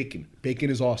 like bacon. Bacon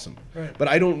is awesome. Right. But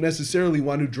I don't necessarily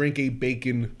want to drink a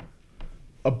bacon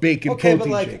Okay, protein but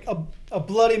like shake. a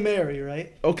Bloody Mary,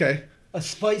 right? Okay, A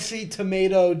spicy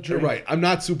tomato drink. right. I'm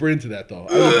not super into that though.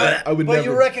 I would But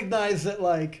never. you recognize that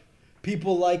like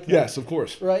people like that. Yes, of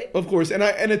course. Right? Of course. And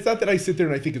it's not that I sit there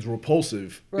and I think it's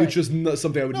repulsive. Right. It's just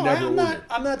something I would No, never I'm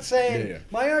order. not saying Yeah, yeah.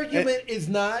 my argument is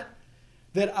not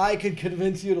that I could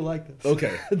convince you to like this.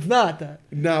 Okay. It's not that.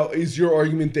 Now, is your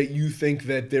argument that you think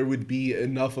that there would be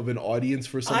enough of an audience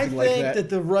for I something think like that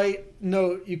the right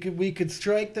note we could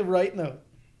strike the right note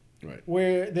Right.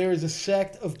 where there is a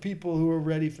sect of people who are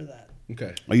ready for that.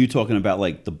 Okay. Are you talking about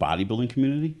like the bodybuilding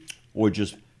community, or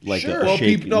just like Sure. a Well,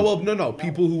 shake? no.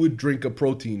 People who would drink a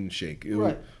protein shake.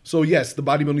 Right. So yes, the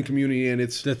bodybuilding community, and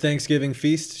it's The Thanksgiving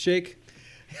feast shake.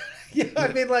 Yeah, I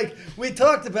mean, like, we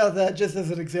talked about that just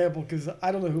as an example because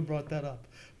I don't know who brought that up.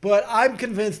 But I'm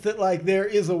convinced that, like, there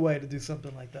is a way to do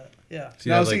something like that. Yeah. So you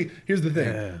now have, see. like, Here's the thing.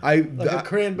 Yeah. Like a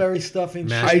cranberry stuffing.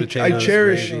 Mashed shake. I potatoes,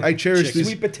 cherish maybe. this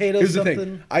Sweet potato Here's the something.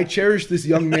 thing. I cherish this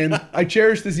young man. I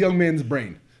cherish this young man's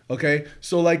brain. Okay,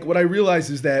 so like what I realize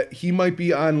is that he might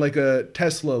be on like a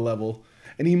Tesla level,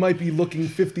 and he might be looking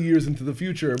 50 years into the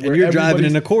future. And you're driving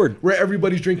an Accord. where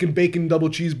everybody's drinking bacon double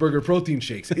cheeseburger protein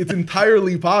shakes. It's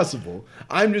entirely possible.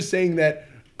 I'm just saying that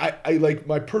I like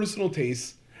my personal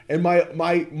tastes and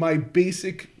my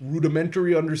basic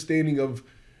rudimentary understanding of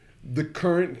the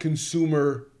current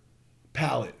consumer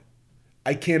palate.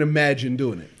 I can't imagine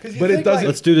doing it. 'Cause you But it think, doesn't. like-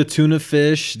 Let's do the tuna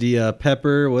fish, the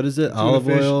pepper. What is it? Olive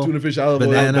oil. Tuna fish, olive oil.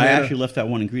 banana. I actually left that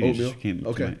one ingredient. Oatmeal? Just came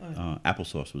Okay.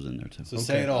 applesauce was in there too. So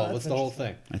say it all. Oh, What's that's the whole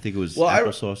thing? I think it was Well,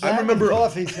 applesauce. I That and remember-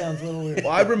 coffee sounds a little weird.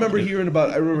 Well, I remember hearing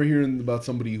about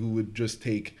somebody who would just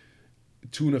take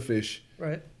tuna fish,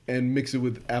 Right. and mix it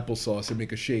with applesauce and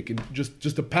make a shake, and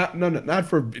just a pound. No, not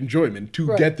for enjoyment. To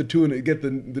Right. get the tuna, get the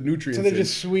nutrients. So they in.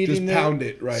 just sweeten it, pound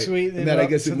it, right? sweeten And it then I up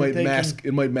guess so it that might they mask.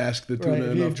 It might mask the tuna Right,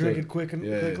 if you enough. drink to, it quick and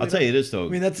yeah. quickly. I'll tell you it is though. I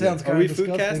mean, that sounds Are kind we of food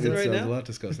disgusting. casting That right sounds now? a lot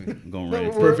disgusing. I'm going No, right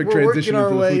into we're, Perfect we're transition working our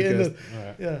into the way food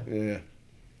into. Yeah.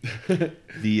 Yeah.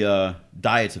 the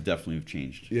diets have definitely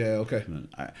changed. Yeah. Okay.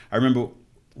 I remember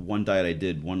one diet I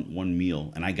did, one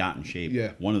meal, and I got in shape.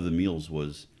 Yeah. One of the meals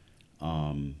was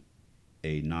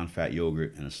a non-fat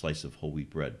yogurt and a slice of whole wheat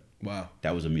bread. Wow.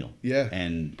 That was a meal. Yeah.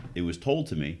 And it was told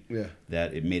to me Yeah.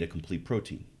 that it made a complete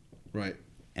protein. Right.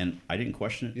 And I didn't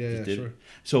question it. Yeah, just did sure. it.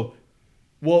 So,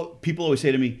 well, people always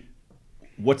say to me,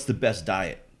 what's the best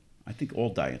diet? I think all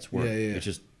diets work. Yeah, yeah. It's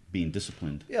just being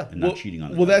disciplined Yeah. and not cheating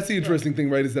on it. Well, that's the interesting thing,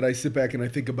 right? Is that I sit back and I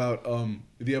think about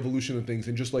the evolution of things,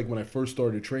 and just like when I first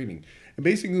started training, and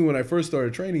basically when I first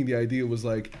started training, the idea was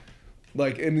like,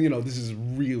 and you know, this is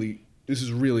really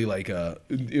like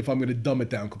if I'm going to dumb it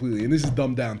down completely, and this is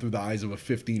dumbed down through the eyes of a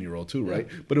 15-year-old too, right?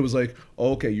 But it was like,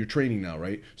 oh, okay, you're training now,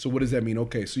 right? So what does that mean?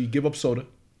 Okay, so you give up soda,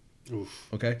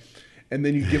 okay, and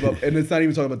then you give up, and it's not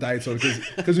even talking about diet soda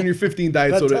because when you're 15,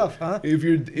 diet That's soda. tough, huh? If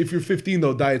you're 15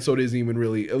 though, diet soda isn't even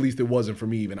really. At least it wasn't for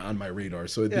me even on my radar.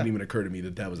 So it didn't Yeah. even occur to me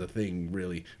that was a thing,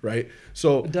 really, right?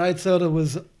 So Diet soda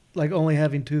was like only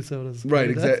having 2 sodas. right,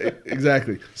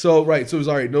 exactly. So it was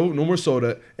all right. No more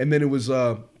soda, and then it was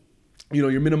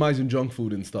you're minimizing junk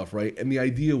food and stuff, right? And the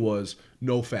idea was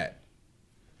no fat.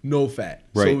 So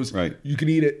Right, it was, right. you can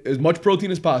eat it as much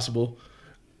protein as possible.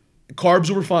 Carbs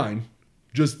were fine,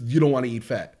 just you don't want to eat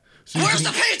fat. So you Where's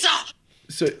can the pizza?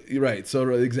 So you're right. So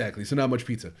exactly. So not much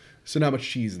pizza. So not much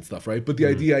cheese and stuff, right? But the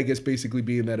idea, I guess, basically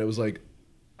being that it was like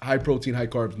high protein, high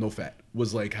carbs, no fat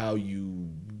was like how you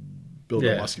build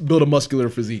a muscular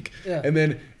physique. Yeah. And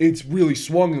then it's really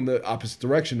swung in the opposite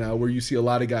direction now, where you see a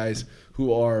lot of guys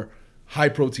who are high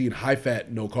protein, high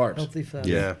fat, no carbs. Healthy fat.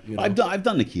 Yeah. You know? I've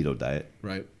done the keto diet.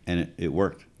 Right. And it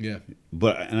worked. Yeah.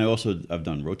 But I've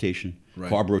done rotation, Right.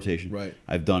 carb rotation. Right.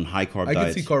 I've done high carb I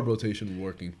diets. can see carb rotation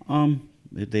working.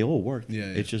 They all worked. Yeah,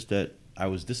 yeah. It's just that I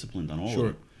was disciplined on all Sure.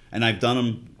 of them. And I've done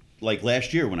them like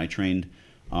last year when I trained.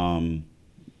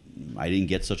 I didn't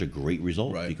get such a great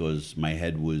result Right. because my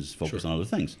head was focused Sure. on other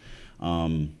things.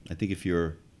 I think if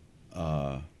you're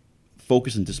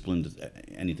focused and disciplined,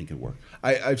 anything can work.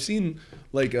 I've seen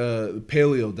like a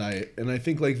paleo diet, and I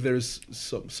think like there's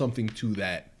something to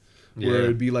that, where Yeah.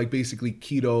 it'd be like basically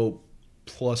keto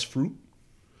plus fruit.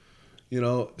 You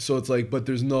know, so it's like, but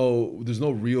there's no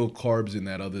real carbs in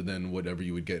that other than whatever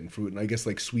you would get in fruit. And I guess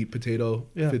like sweet potato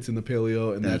fits in the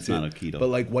paleo, and Then that's it's not it. a keto. But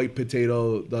like white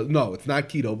potato, no, it's not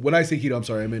keto. When I say keto, I'm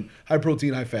sorry, I mean high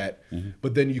protein, high fat. Mm-hmm.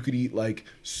 But then you could eat like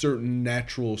certain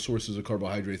natural sources of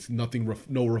carbohydrates,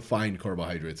 no refined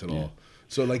carbohydrates at all.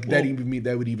 So like that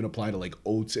would even apply to like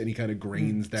oats, any kind of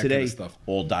grains, that Today, kind of stuff.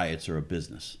 all diets are a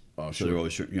business. Oh, So sure. they're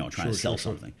always trying to Sure, sell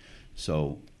sure. something.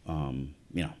 So,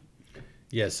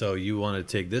 Yeah, so you want to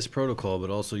take this protocol, but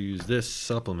also use this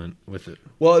supplement with it.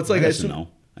 Well, it's like yes as and soon, no.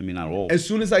 I mean, not all. as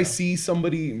soon as I see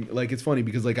somebody, like it's funny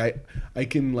because like I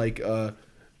can like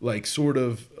sort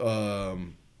of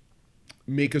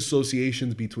make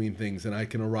associations between things, and I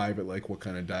can arrive at like what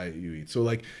kind of diet you eat. So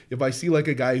like if I see like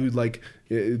a guy who like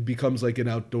it becomes like an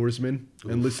outdoorsman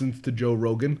and listens to Joe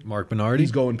Rogan, Mark Bernardi?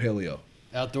 he's going paleo.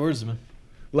 Outdoorsman.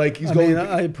 Like he's I going. mean,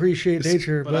 I appreciate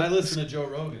nature, but listen to Joe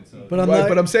Rogan, so... I'm right, not.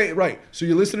 but I'm saying right. So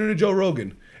you're listening to Joe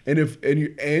Rogan, and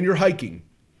you're hiking,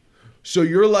 so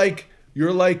you're like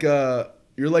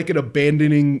an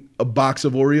abandoning a box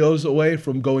of Oreos away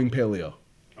from going paleo.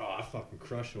 Oh, I fucking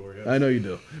crush Oreos. I know you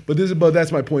do, but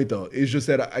that's my point though. It's just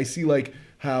that I see like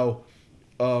how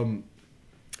a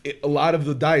lot of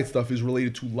the diet stuff is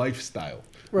related to lifestyle.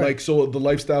 Right. Like so, the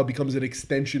lifestyle becomes an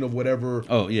extension of whatever.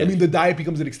 Oh, yeah. I mean, the diet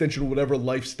becomes an extension of whatever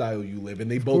lifestyle you live, and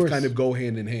they both course. kind of go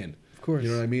hand in hand. Of course.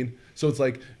 You know what I mean? So it's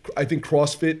like I think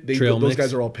CrossFit. Trail Those mix?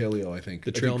 guys are all paleo. I think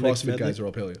The I trail think mix CrossFit medley? guys are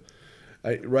all paleo.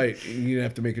 Right. You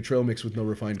have to make a trail mix with no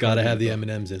refined. Got to carbs have the and stuff.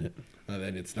 M&Ms in it.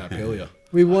 Then it's not paleo.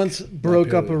 we once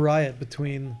broke up paleo. a riot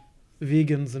between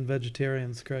vegans and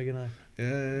vegetarians, Craig and I.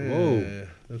 Yeah, Whoa.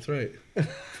 that's right.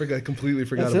 Completely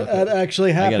forgot That about that. actually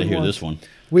I happened. got to hear once. this one.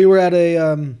 We were at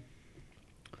a.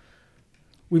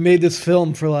 We made this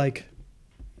film for like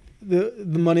the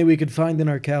money we could find in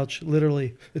our couch.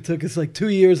 Literally, it took us like 2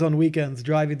 years on weekends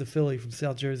driving to Philly from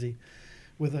South Jersey,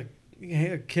 with a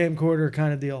camcorder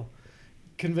kind of deal.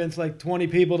 Convinced like 20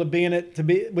 people to be in it, to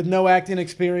be with no acting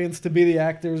experience, to be the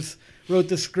actors. Wrote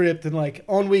the script and like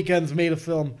on weekends made a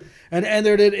film and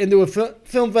entered it into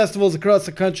film festivals across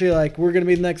the country. Like we're gonna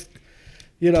be the next,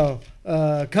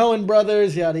 Coen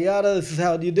Brothers, yada yada. This is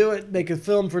how you do it. Make a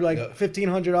film for like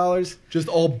 $1,500. Just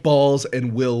all balls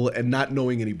and will and not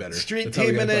knowing any better. Street That's how we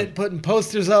team got in it it, done. putting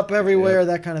posters up everywhere, Yep.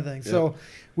 that kind of thing. Yep. So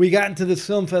we got into this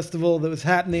film festival that was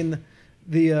happening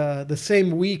the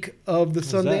same week of the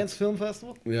was that? Sundance Film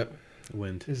Festival. Yep.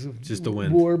 Wind. There's a Just the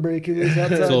wind. war breaking loose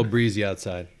outside. It's a little breezy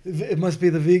outside. It must be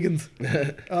the vegans.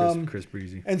 Chris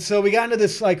breezy. And so we got into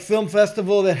this like film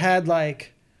festival that had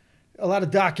like a lot of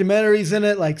documentaries in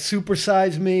it, like Super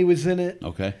Size Me was in it.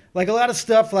 Okay. Like a lot of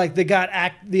stuff like they got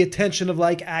the attention of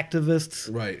like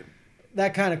activists, Right.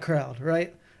 that kind of crowd, right?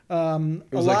 It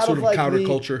was like sort of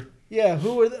counterculture.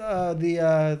 Who were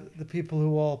the people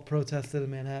who all protested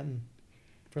in Manhattan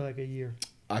for like a year?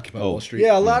 Occupy Oh. Wall Street.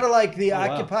 Yeah, a lot of like the wow.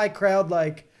 Occupy crowd,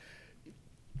 like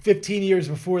 15 years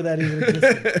before that even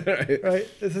existed, right?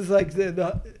 This is like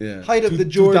the height of the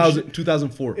George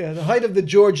 2004. Yeah, the height of the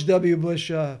George W. Bush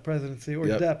presidency, or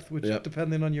Yep. depth, which Yep.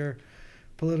 depending on your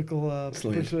political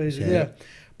Slant. persuasion. Yeah. Yeah.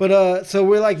 But so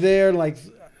we're like there, like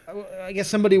I guess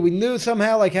somebody we knew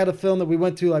somehow like had a film that we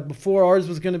went to like before ours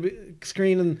was going to be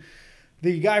screened, and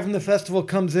the guy from the festival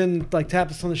comes in, like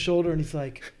taps us on the shoulder, and he's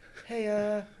like, "Hey,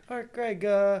 Art, Greg,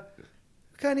 kind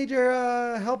of need your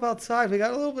help outside. We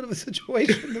got a little bit of a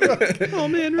situation." We're like, "Oh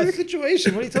man, a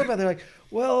situation? What are you talking about?" They're like,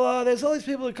 "Well, there's all these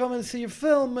people that come in to see your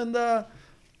film, and well,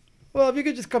 if you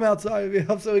could just come outside, it'd be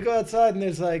helpful." So we go outside, and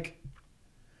there's like,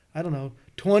 I don't know,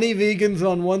 20 vegans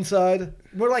on one side.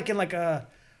 We're like in like a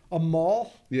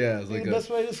mall. Yeah, it's like the best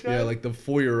way to describe it? like the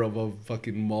foyer of a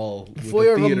fucking mall. With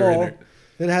Foyer of a theater in mall it.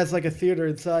 that has like a theater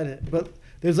inside it. But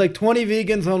there's like 20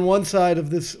 vegans on one side of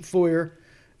this foyer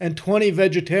and 20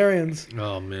 vegetarians.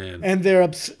 Oh man. And the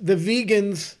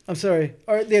vegans,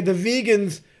 the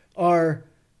vegans are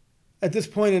at this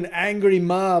point an angry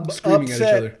mob Screaming at each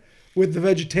upset other. with the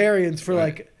vegetarians for Right.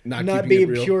 like Not not keeping it being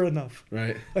real. pure enough.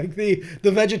 Right. Like the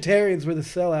vegetarians were the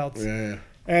sellouts. Yeah.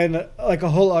 And like a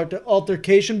whole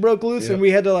altercation broke loose, Yep. and we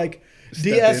had to like Step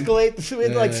de-escalate. So we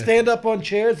had to like Yeah. stand up on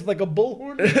chairs with like a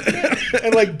bullhorn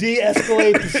and like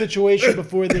de-escalate the situation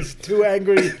before this too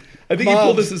angry. I think he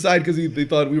pulled mobs. us aside because they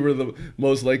thought we were the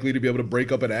most likely to be able to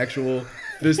break up an actual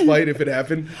fist fight if it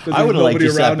happened. 'Cause I would have there's liked to nobody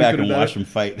sat around who back could've and done watch it. them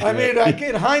fight. I mean, like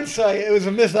in hindsight, it was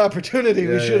a missed opportunity.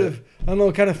 We Yeah, should yeah. have. I don't know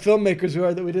what kind of filmmakers we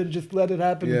are that we didn't just let it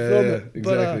happen and Yeah, film yeah, it.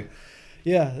 exactly.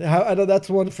 But I know that's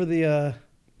one for the.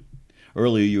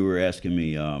 Earlier, you were asking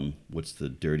me what's the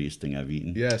dirtiest thing I've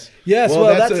eaten. Yes. Yes, well,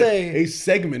 that's a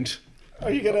segment Are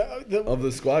you gonna? of the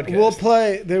Squadkast. We'll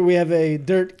play. There we have a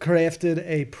Dirt crafted,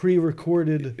 a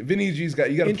pre-recorded, Vinny G's got.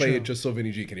 You got to play Intro. it just so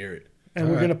Vinny G can hear it. and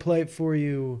we're gonna play it for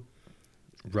you.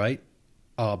 Right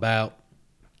about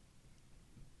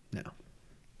now.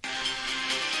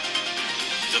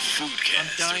 The Foodcast. I'm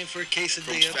dying for a From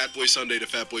quesadilla. Fat Boy Sunday to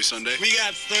Fat Boy Sunday. We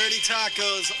got 30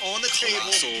 tacos on the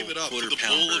table. Give it up for the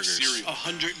bowl of cereal.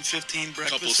 115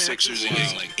 breakfast Couple Sixers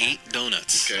sandwiches. and Like 8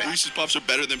 donuts. Okay. Reese's Pops are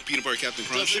better than Peanut Butter Captain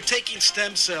So Crunch. they're taking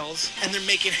stem cells and they're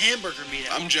making hamburger meat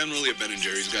out of I'm generally a Ben and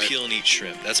Jerry's guy. Peel and eat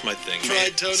shrimp. That's my thing.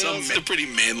 Fried toenails. It's a pretty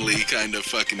manly kind of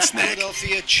fucking snack.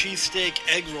 Philadelphia cheesesteak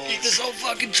egg rolls. Eat this whole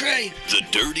fucking tray. The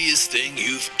dirtiest thing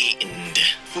you've eaten.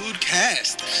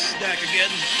 Foodcast. Snack again.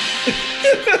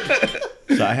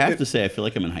 So I have to say, I feel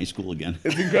like I'm in high school again.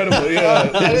 It's incredible. Yeah.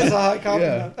 That is a high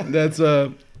Yeah. compliment. That's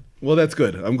well, that's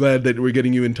good. I'm glad that we're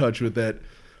getting you in touch with that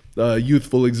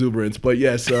youthful exuberance. But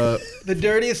yes, The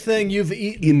dirtiest thing you've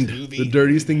eaten. the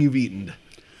dirtiest thing you've eaten.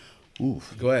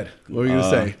 Oof. Go ahead. What were you gonna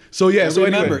say? So yeah. So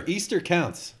remember, anyway. Easter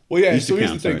counts. Well, yeah. Easter So here's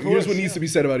counts, the thing. right? Here's what needs to be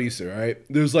said about Easter. All right.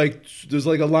 There's like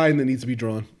a line that needs to be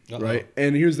drawn. Right.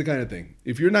 And here's the kind of thing.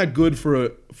 If you're not good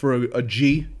for a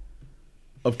G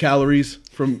of calories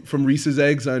from Reese's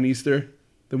eggs on Easter,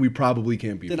 then we probably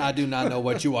can't be. Then I do not know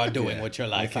what you are doing with your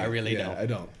life. I really Yeah,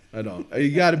 don't. I don't.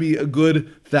 You got to be a good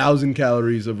 1,000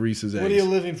 calories of Reese's eggs. What are you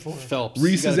living for? Phelps.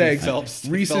 Reese's You gotta be eggs. Phelps.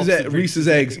 Reese's Phelps and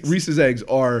Reese's eggs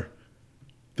are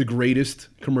the greatest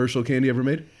commercial candy ever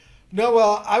made. No,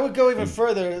 well, I would go even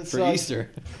further. for Easter.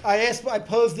 I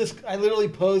literally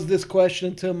posed this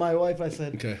question to my wife. I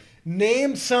said, Okay.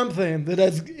 name something that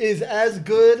is as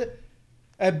good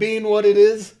at being what it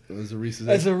is It was a Reese's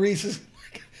as egg. a Reese's.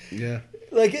 Yeah.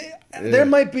 Like, there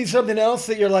might be something else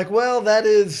that you're like, well, that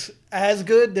is as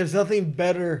good. There's nothing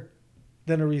better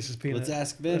than a Reese's peanut. Let's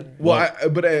ask Vin. Well, I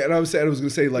was going to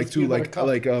say like too Peanut butter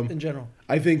like cup in general.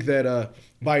 I think that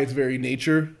by its very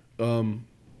nature,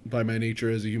 by my nature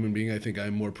as a human being, I think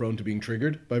I'm more prone to being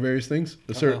triggered by various things.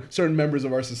 Certain members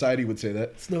of our society would say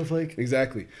that. Snowflake.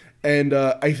 Exactly. And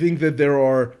I think that there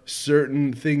are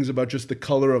certain things about just the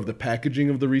color of the packaging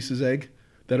of the Reese's egg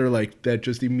that are like that.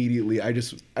 Just immediately, I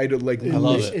don't like. I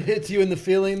love It hits you in the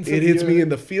feelings. It hits me in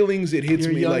the feelings. It hits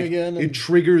you're me young like again it and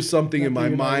triggers something in not my that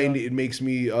you're not mind. young. It makes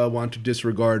me want to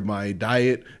disregard my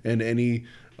diet and any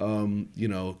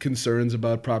concerns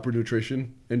about proper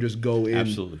nutrition and just go in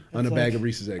Absolutely. on It's a bag like- of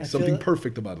Reese's I eggs. feel Something it.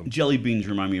 perfect about them. Jelly beans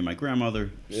remind me of my grandmother,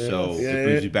 so Yeah, it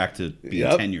brings yeah. me back to being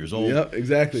Yep. 10 years old. Yep,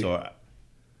 exactly. So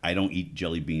I don't eat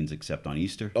jelly beans except on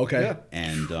Easter. Okay. Yeah.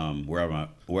 And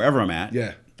wherever I'm at,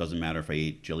 Yeah. doesn't matter if I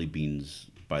ate jelly beans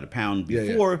by the pound Yeah,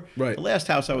 yeah. before. Right. The last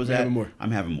house I was at, having more.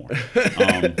 I'm having more.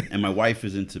 And my wife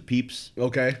is into Peeps,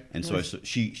 Okay. and so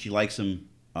she likes them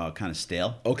kind of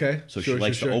stale. Okay. So Sure, she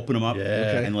likes sure. to open them up Yeah.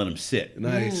 Okay. and let them sit.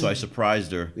 Nice. So I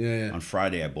surprised her. Yeah, yeah. On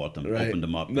Friday, I bought them, Right. opened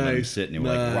them up, and let them Nice. sit, and they were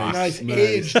like Nice. rocks. Nice, Nice.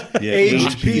 aged, Yeah, aged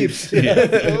aged peeps. peeps. Yeah.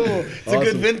 Oh, it's a good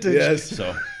Awesome. vintage. Yes.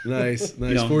 So Nice.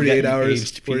 You know, 48 getting hours.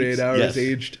 aged 48 peeps. hours Yes.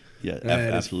 aged. yeah, That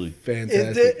is absolutely.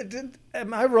 Fantastic.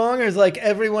 Am I wrong, or is like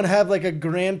everyone have like a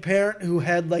grandparent who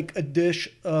had like a dish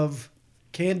of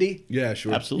candy Yeah,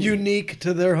 sure. Absolutely. unique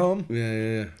to their home?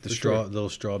 Yeah. The for straw, sure. little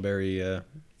strawberry.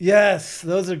 Yes,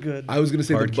 those are good. I was gonna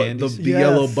say Hard the candies? the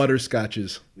yellow Yes.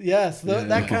 butterscotches. Yes, Yeah,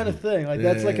 that yeah. kind of thing. Like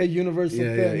Yeah, that's like yeah. a universal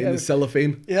Yeah, thing. in the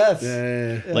cellophane. Yes.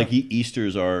 Yeah. Like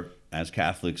Easter's are, as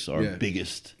Catholics, our Yeah.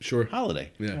 biggest Sure.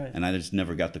 holiday. Yeah. Right. And I just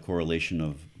never got the correlation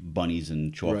of bunnies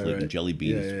and chocolate Right, right. and jelly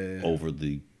beans Yeah. over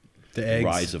the eggs.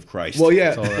 rise of Christ. Well, yeah.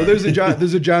 It's all Well, right.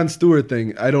 there's a John Stewart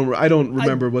thing. I don't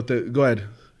remember what the. Go ahead.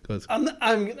 Go ahead.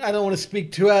 I don't want to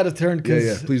speak too out of turn because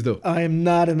Yeah, please do. I am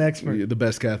not an expert. You're the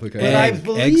best Catholic. But I I know.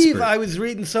 believe expert. I was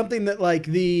reading something that like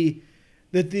the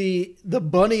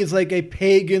bunny is like a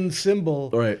pagan symbol,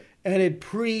 Right. and it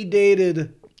predated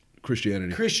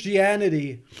Christianity.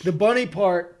 Christianity. The bunny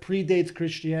part predates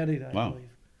Christianity, I Wow. believe.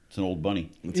 It's an old bunny.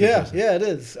 Yeah, it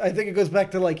is. I think it goes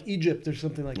back to like Egypt or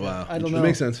something like Wow. that. I don't That know.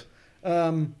 makes sense.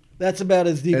 That's about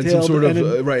as detailed And some sort of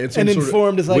and, right. And some and sort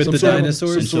informed as I With can the tell.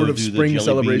 dinosaurs? Some And so sort of do the spring jelly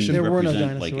celebration. beans There were no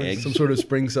represent, like dinosaurs. eggs. Some sort of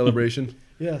spring celebration.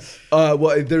 Yes. Well,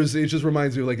 it just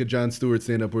reminds me of like a Jon Stewart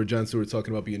stand-up where Jon Stewart's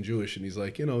talking about being Jewish, and he's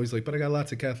like, but I got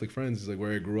lots of Catholic friends. He's like,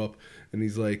 where I grew up, and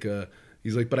he's like,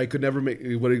 but I could never make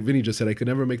what Vinny just said. I could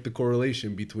never make the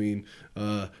correlation between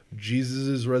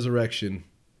Jesus' resurrection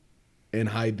and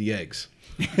hide the eggs.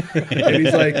 And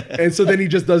he's like, and so then he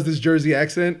just does this Jersey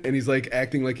accent, and he's like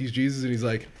acting like he's Jesus, and he's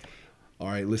like, all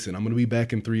right, listen, I'm gonna be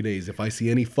back in 3 days. If I see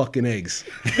any fucking eggs,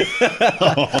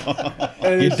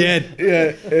 You're dead.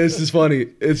 yeah, it's just funny.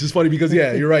 It's just funny because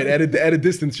you're right. At a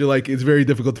distance, you're like, it's very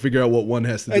difficult to figure out what one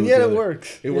has to do. And with yet the it other.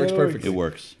 works. It Yeah, works it perfectly. It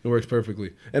works. It works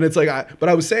perfectly. And it's like, but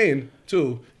I was saying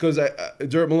too, because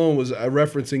Dirt Malone was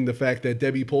referencing the fact that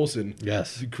Debbie Polson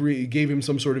Yes. gave him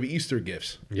some sort of Easter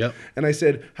gifts. Yep. And I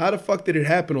said, how the fuck did it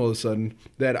happen all of a sudden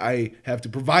that I have to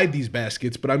provide these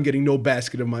baskets, but I'm getting no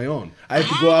basket of my own? I have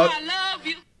to go out.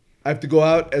 I have to go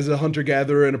out as a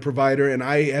hunter-gatherer and a provider, and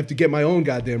I have to get my own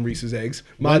goddamn Reese's eggs.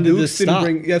 Ma When did Dukes this didn't stop?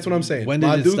 bring. That's what I'm saying. When did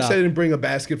Ma it Dukes stop? didn't bring a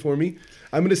basket for me.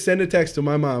 I'm gonna send a text to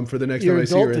my mom for the next You're time I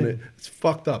see her, and adulting. it's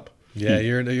fucked up. Yeah,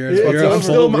 you're it's a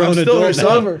full grown I'm still her adult.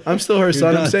 son. Over. I'm still her son.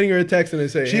 I'm done. sending her a text and I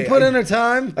say, She hey, put in her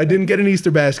time. I didn't get an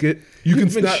Easter basket. You can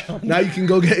been now, shunned. now you can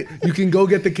go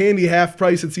get the candy half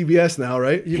price at CVS now,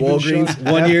 right? You've been Walgreens. shunned.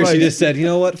 One half year she price. just said, you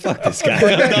know what? Fuck this guy.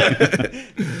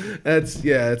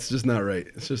 It's just not right.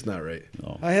 It's just not right.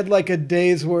 I had like a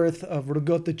day's worth of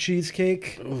ricotta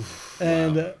cheesecake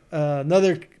and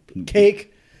another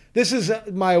cake. This is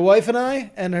my wife and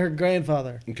I and her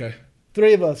grandfather. Okay.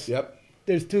 3 of us. Yep.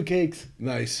 There's 2 cakes.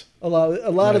 Nice. A lot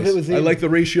of Nice. it was I eaten. like the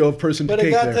ratio of person But to it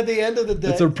cake got there. to the end of the day.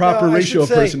 That's a proper I ratio should of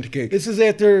say, person to cake. This is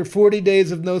after 40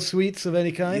 days of no sweets of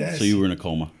any kind. Yes. So you were in a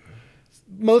coma.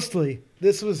 Mostly.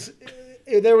 This was.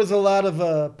 There was a lot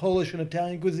of Polish and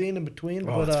Italian cuisine in between.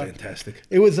 Oh, but, that's fantastic.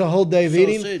 It was a whole day of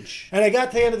eating. Sausage. And I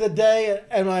got to the end of the day,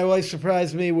 and my wife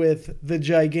surprised me with the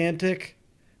gigantic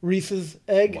Reese's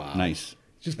egg. Wow. Nice.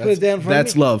 Just put it down in front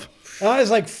That's of me. love. And I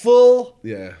was like full.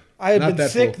 Yeah. I had Not been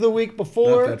that sick full. the week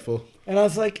before. Not that full. And I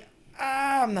was like,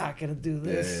 I'm not going to do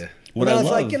this. Yeah. What and I I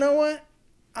was like, love- you know what?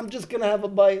 I'm just going to have a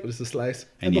bite. What is the slice?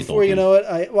 And you before you don't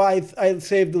know it, I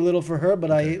saved a little for her,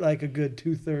 but I ate like a good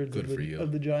 2/3 Good for you.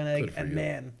 of the giant egg. Good for And you.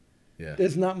 man, Yeah.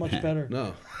 it's not much better.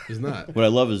 No, it's not. What I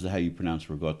love is how you pronounce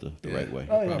ricotta the Yeah. right way,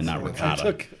 Oh, yeah. and not I ricotta.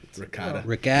 took Ricotta.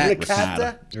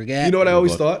 ricotta. You know what I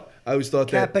always Ricotta. thought? I always thought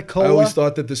that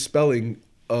Capicola? the spelling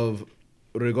of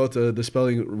ricotta, the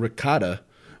spelling ricotta,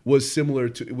 was similar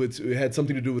to. It had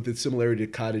something to do with its similarity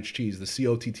to cottage cheese, the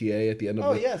cotta at the end of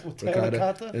Oh, the yes, well,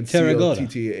 terracotta. and Terracotta.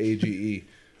 cottage.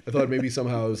 I thought maybe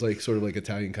somehow it was like sort of like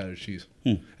Italian cottage cheese.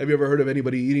 Have you ever heard of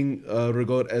anybody eating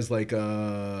ricotta as like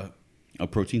A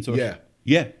protein source. yeah?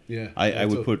 Yeah. Yeah, I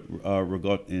would that's put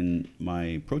ragout in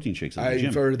my protein shakes at the I've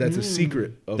gym. heard that's a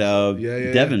secret. Of,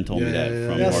 Devin told me that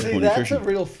from Now, Hardcore see, that's Nutrition. a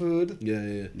real food.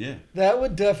 Yeah. Yeah. That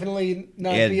would definitely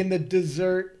not Add- be in the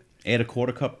dessert. Add a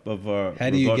quarter cup of How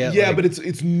do you ragout. get- Yeah, like- but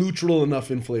it's neutral enough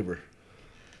in flavor.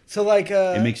 So like,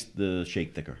 It makes the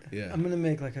shake thicker. Yeah. I'm gonna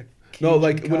make like a No, Cajun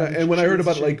like when I heard cottage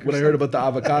about cheese shake or when I heard something. about the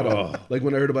avocado, like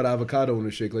when I heard about avocado in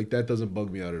a shake, like that doesn't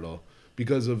bug me out at all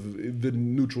because of the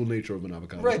neutral nature of an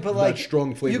avocado. Right, but Not like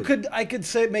strong flavor. I could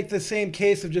say make the same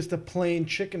case of just a plain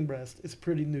chicken breast. It's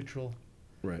pretty neutral,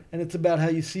 Right. and it's about how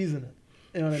you season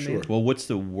it. You know what I mean? Sure. Well, what's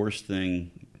the worst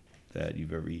thing that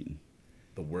you've ever eaten?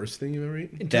 The worst thing you've ever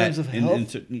eaten? In terms of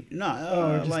health,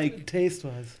 No, like taste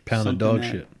wise. Pound of something dog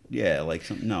that- shit. Yeah, like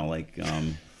something. No,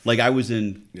 like I was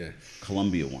in Yeah.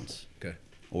 Colombia once. Okay.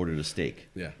 Ordered a steak.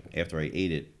 Yeah. After I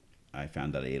ate it, I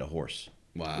found out I ate a horse.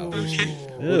 Wow.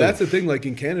 Well, that's the thing. Like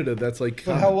in Canada, that's like.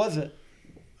 But how was it?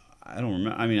 I don't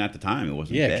remember. I mean, at the time, it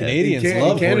wasn't Yeah, bad. Canadians in love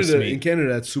horse Canada, meat. in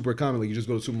Canada, that's super common. Like you just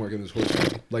go to the supermarket and there's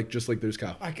horse, like just like there's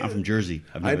cow. I'm from Jersey.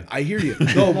 I've never, I hear you.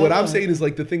 No, what I'm saying is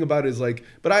like the thing about it is like,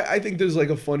 but I think there's like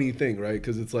a funny thing, right?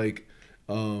 Because it's like,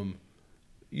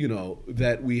 you know,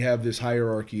 that we have this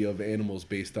hierarchy of animals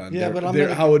based on Yeah, but I'm their,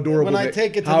 gonna, how adorable. when I they-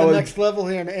 take it to how the ad- next level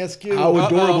here and ask you, how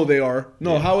adorable they are.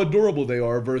 No, how adorable they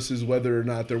are versus whether or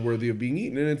not they're worthy of being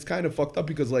eaten, and it's kind of fucked up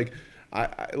because like,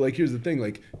 I like here's the thing,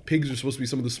 like pigs are supposed to be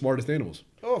some of the smartest animals,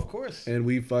 oh, of course. and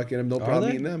we fucking have no problem they?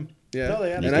 eating them. Yeah, No,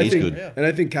 they and have I They think taste good. and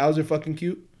I think cows are fucking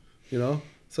cute. You know,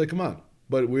 it's like come on,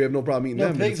 but we have no problem eating No,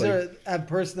 them. and pigs it's like, have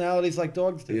personalities like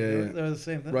dogs do. Yeah, they're, yeah. they're the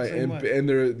same thing. right, same and way. and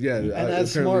they're as apparently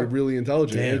smart. really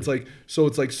intelligent. And Damn.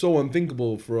 it's like so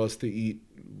unthinkable for us to eat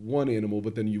one animal,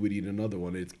 but then you would eat another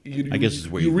one. It's I guess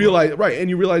it's where you you realize, right? And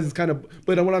you realize it's kind of.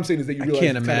 But what I'm saying is that you I realize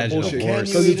can't it's kind of imagine a bullshit horse.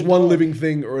 because Can you it's eat a one dog? living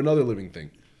thing or another living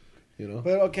thing. You know.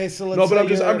 But okay, so let's No, but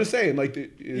say I'm just saying, like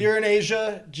you're in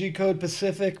Asia, G Code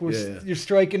Pacific. Yeah. You're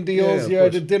striking deals. Yeah, of you're at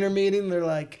a course. dinner meeting. They're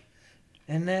like,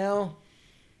 and now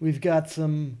we've got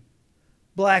some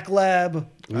black lab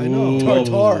I know.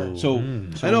 tartar. so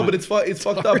I know, but it's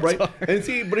fucked up, right? And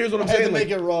see, but here's what I'm I had to saying. make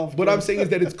it raw, of What I'm course. saying is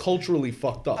that it's culturally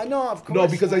fucked up. I know, of No,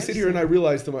 course, because I I sit here and I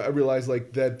understand. realize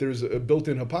like that there's a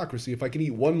built-in hypocrisy. If I can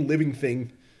eat one living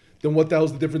thing, then what the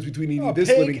hell's the difference between eating Oh, this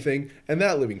pig. living thing and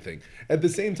that living thing? At the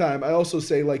same time, I also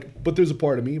say like, but there's a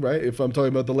part of me, right? If I'm talking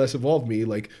about the less evolved me,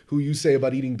 like who you say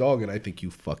about eating dog, and I think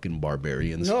you fucking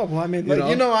barbarians. No, well, I mean, You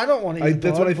like, know? I don't want to eat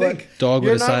that's dog, what I but think. Dog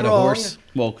you're with a not side of wrong. horse.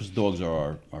 well, because dogs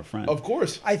are our friend. Of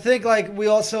course. I think like we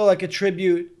also like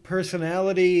attribute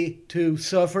personality to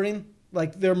suffering.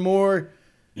 Like they're more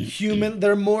human.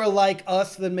 They're more like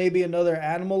us than maybe another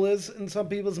animal is in some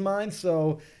people's minds.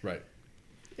 So Right.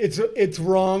 it's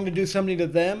wrong to do something to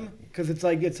them because it's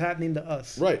like it's happening to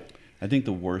us. Right. I think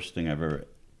the worst thing I've ever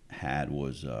had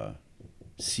was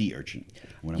sea urchin.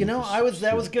 When I You went know, for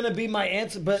that was gonna be my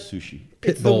answer, but sushi.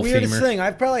 it's the Pitbull weirdest femur. thing.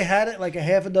 I've probably had it like a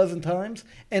half a dozen times,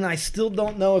 and I still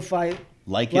don't know if I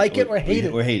Like it or hate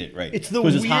it. Or hate it, right? It's the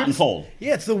because weirdest. it's hot and cold.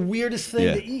 Yeah, it's the weirdest thing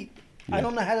Yeah. to eat. I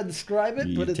don't know how to describe it,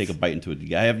 You but it's take a bite into it.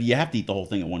 You have to eat the whole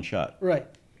thing at one shot. right.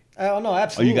 I don't know. Are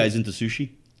Absolutely. you guys into sushi?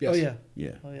 Yes. Oh yeah.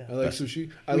 Yeah. Oh yeah. I like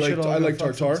sushi. I We like should all go fuck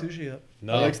some tartare. Sushi up.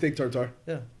 No. I like steak tartare.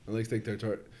 Yeah, I like steak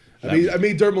tartare. That I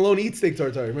made Dirt Malone eat steak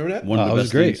tartare. Remember that? One of the it was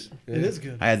best great. things. it is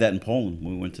good. I had that in Poland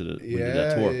when we went to we did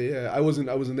that tour. Yeah. I wasn't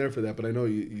there for that, but I know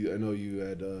I know you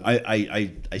had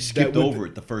I skipped with- over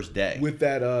it the first day with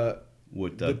that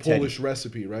with the Teddy. Polish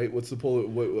recipe, right? What's the Polish?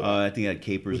 I think I had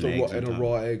capers with and a raw, eggs and a on top.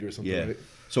 raw egg or something, Yeah. right?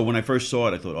 So when I first saw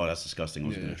it, I thought, oh, that's disgusting. I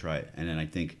was Yeah. going to try it. And then I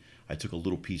think I took a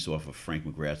little piece off of Frank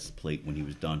McGrath's plate when he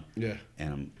was done. Yeah.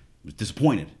 And I was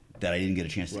disappointed that I didn't get a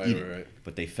chance to Right, eat right, it. right.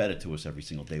 But they fed it to us every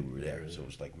single day we were there. So it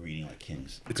was like we're eating like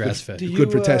kings. Grass fed. Do you,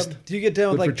 Good for test. Do you get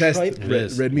down Good with for like test. tripe? It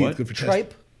is. Red meat, What? good for test.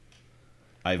 Tripe.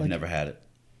 I've never had it.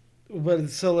 But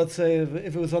so let's say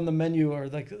if it was on the menu or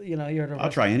like you're at a I'll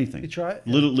try anything. You try it?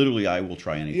 Literally, I will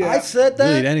try anything. Yeah. I said You'll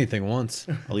eat that. anything once.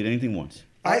 I'll eat anything once.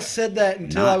 I said that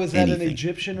until Not I was at an anything.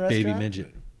 Egyptian restaurant. Baby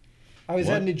midget. I was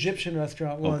What? at an Egyptian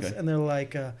restaurant once, Okay. and they're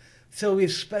like, "So we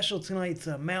have special tonight: it's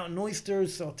mountain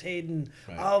oysters sautéed in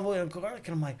olive oil and garlic."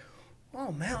 And I'm like,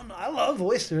 "Oh, mountain! I love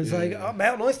oysters. Like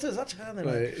mountain oysters. That's how they're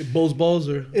like." Right. Bull's balls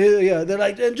or Yeah, they're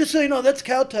like, and just so you know, that's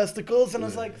cow testicles. And I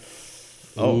was like,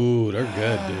 Oh, they're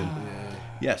good, dude.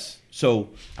 Yes. So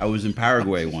I was in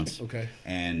Paraguay once. Okay.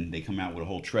 And they come out with a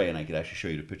whole tray, and I could actually show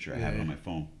you the picture. I have it on my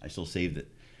phone. I still saved it.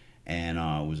 And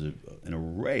it was an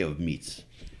array of meats.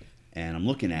 And I'm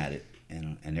looking at it,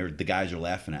 and the guys are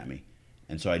laughing at me.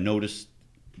 And so I noticed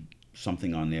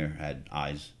something on there had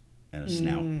eyes and a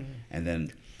snout. And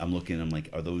then I'm looking, I'm like,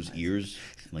 are those ears?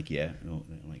 I'm like, yeah. No,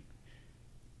 I'm like,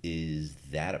 is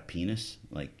that a penis?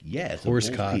 Like, yeah, it's Horse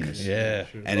a bull's cock. penis. Yeah.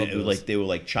 And Love it was those. like they were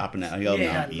like chopping that.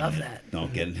 Yeah, I love that. No,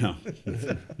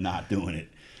 not doing it.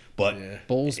 But Yeah.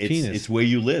 Bull's penis. It's where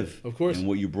you live, Of course. and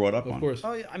what you brought up on. Of course.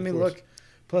 Oh, yeah. I mean, Of course. look.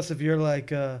 Plus, if you're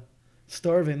like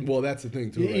starving, Well, that's the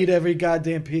thing too. you right? eat every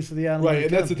goddamn piece of the animal. Right, you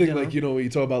and that's the can, thing. Like, you know, you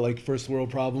talk about like first world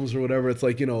problems or whatever. It's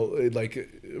like, you know,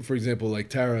 like for example, like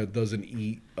Tara doesn't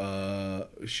eat.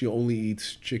 She only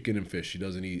eats chicken and fish. She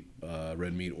doesn't eat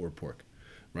red meat or pork.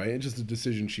 Right, and just a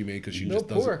decision she made because she No just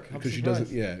doesn't. pork. I'm Because she surprised.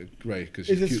 doesn't. Yeah, right. Because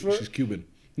Is she's, this for- she's Cuban.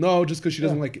 No, just because she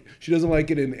doesn't Yeah. like it. She doesn't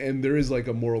like it, and there is like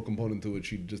a moral component to it.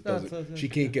 She just No, doesn't. it's She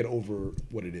can't get over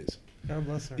what it is. God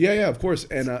bless her. Yeah, of course,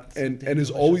 and damn is delicious.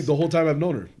 always the whole time I've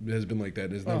known her has been like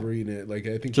that. Has Oh. never eaten it. Like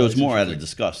I think So it's probably more since out she of was,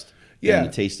 disgust Yeah. than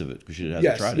the taste of it because she hasn't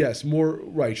Yes, tried it. yes, more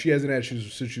right. She hasn't had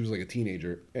since she was like a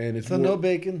teenager, and it's So more, no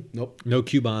bacon. Nope, No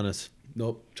Cubanas.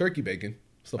 nope. Turkey bacon,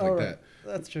 stuff All like right. that.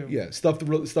 That's true. Yeah, stuff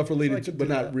related, I to, could but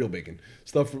do not that. real bacon.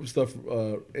 Stuff,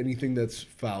 anything that's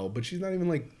foul. But she's not even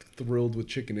like thrilled with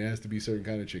chicken. It has to be a certain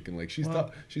kind of chicken. Like she's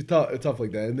Wow. tough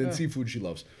like that. And then Yeah. seafood she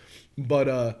loves. But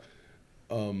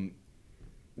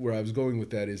where I was going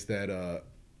with that is that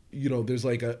you know, there's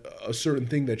like a certain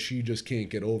thing that she just can't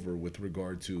get over with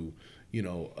regard to, you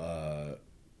know,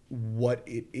 what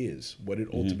it is, what it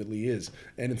ultimately is.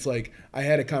 And it's like, I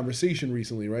had a conversation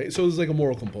recently, right? So there's like a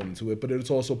moral component to it, but it's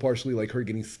also partially like her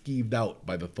getting skeeved out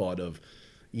by the thought of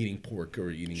eating pork or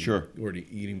eating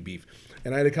eating beef.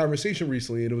 And I had a conversation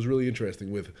recently, and it was really interesting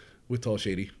with Tall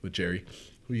Shady, with Jerry,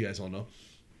 who you guys all know.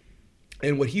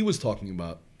 And what he was talking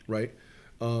about, right?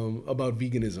 About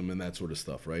veganism and that sort of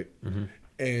stuff, right?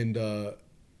 And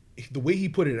the way he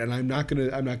put it, and I'm not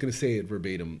gonna say it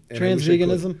verbatim. And Trans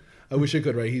veganism? I wish I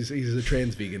could, right? He's a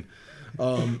trans vegan.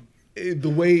 The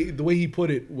way he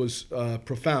put it was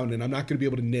profound, and I'm not going to be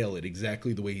able to nail it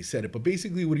exactly the way he said it. But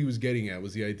basically, what he was getting at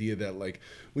was the idea that, like,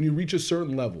 when you reach a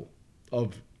certain level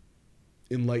of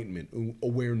enlightenment,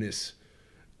 awareness,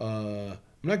 I'm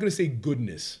not going to say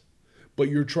goodness, but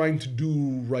you're trying to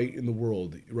do right in the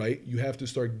world, right? You have to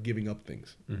start giving up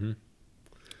things.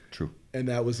 True. And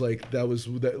that was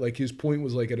his point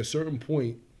was like, at a certain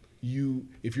point,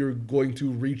 if you're going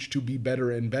to reach to be better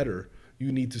and better,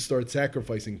 you need to start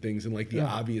sacrificing things. And like the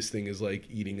obvious thing is like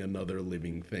eating another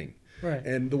living thing. Right.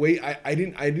 And the way I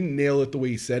didn't nail it the way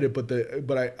he said it, but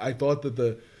I thought that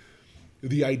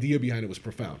the idea behind it was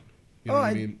profound. You know what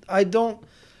I mean? I don't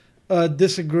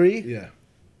disagree. Yeah.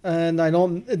 And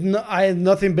I have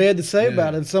nothing bad to say Yeah.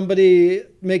 about it. If somebody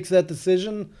makes that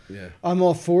decision, Yeah. I'm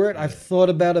all for it. I've thought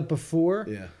about it before.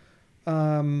 Yeah.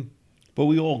 But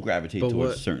we all gravitate But towards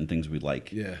what- certain things we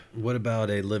like. Yeah. What about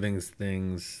a living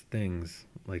things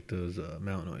like those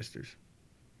mountain oysters?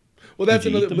 Well, that's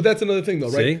Did you eat another. them? But that's another thing, though,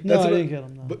 right? See? No, That's I another- didn't get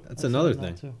them. No. but- That's I said another not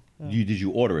thing. to. Yeah. Did you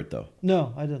order it though?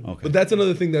 No, I didn't. Okay. But that's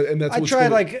another thing and that's I what's tried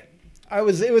cool.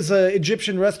 it was an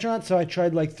Egyptian restaurant, so I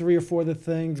tried like 3 or 4 of the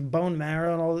things, bone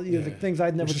marrow and all the things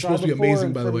I'd never Which is tried supposed to be before. amazing,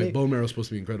 and by the for way. me- Bone marrow is supposed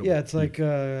to be incredible. Yeah, it's like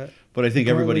But I think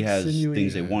everybody garlic, has sinewy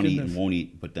things they want to eat and goodness. won't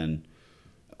eat, but then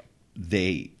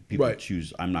people Right.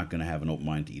 choose. I'm not going to have an open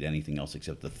mind to eat anything else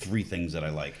except the 3 things that I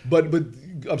like. But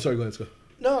I'm sorry. Go ahead. Let's go.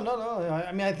 No.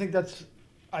 I mean, I think that's.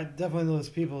 I definitely know those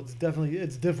people.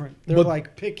 It's different. They're But-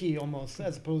 like picky almost,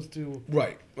 as opposed to.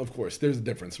 Right, of course. There's a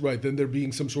difference. Right, then there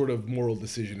being some sort of moral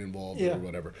decision involved Yeah. or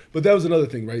whatever. But that was another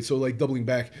thing, right? So like doubling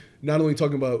back, not only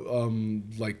talking about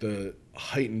like the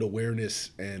heightened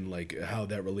awareness and like how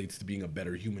that relates to being a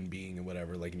better human being and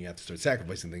whatever, like, and you have to start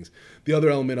sacrificing things. The other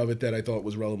element of it that I thought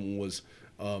was relevant was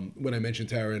when I mentioned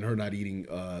Tara and her not eating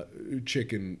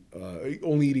chicken,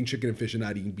 only eating chicken and fish and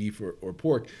not eating beef or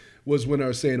pork, was when I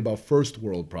was saying about first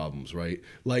world problems, right?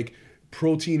 Like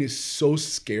protein is so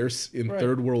scarce in Right.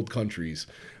 third world countries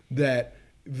that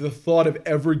the thought of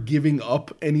ever giving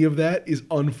up any of that is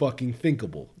unfucking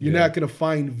thinkable. You're not going to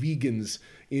find vegans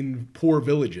in poor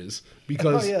villages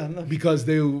because no. because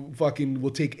they fucking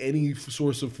will take any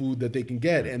source of food that they can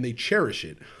get and they cherish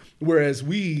it. Whereas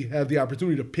we have the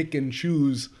opportunity to pick and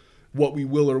choose what we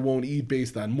will or won't eat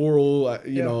based on moral,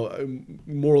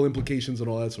 moral implications and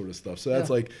all that sort of stuff. So that's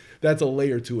that's a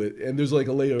layer to it, and there's like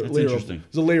a layer interesting.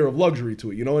 there's a layer of luxury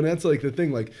to it, you know. And that's like the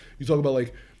thing. Like you talk about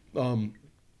like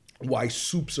why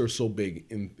soups are so big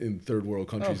in third world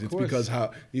countries. of It's course. because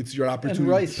how it's your opportunity,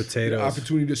 rice. Potatoes. your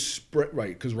opportunity to spread,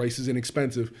 right? Because rice is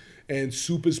inexpensive, and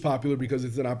soup is popular because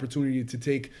it's an opportunity to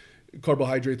take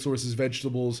carbohydrate sources,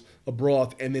 vegetables, a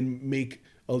broth, and then make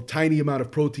a tiny amount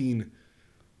of protein,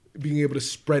 being able to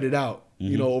spread it out,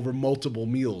 you know, over multiple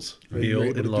meals. And Meal you're able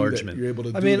to do that. enlargement. You're able to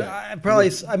I do mean, that.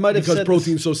 I might have because said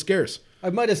protein's so scarce. I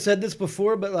might have said this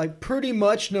before, but like pretty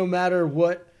much no matter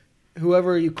what,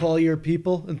 whoever you call your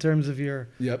people in terms of your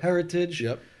Yep. heritage,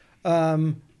 Yep.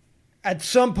 At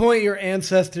some point, your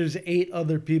ancestors ate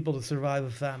other people to survive a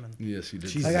famine. Yes, you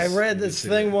did. Like I read this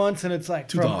thing once, and it's like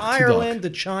Too from dark, too Ireland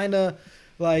dark. to China,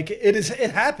 like it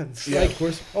happens. Yeah, like of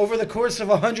course. over the course of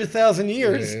 100,000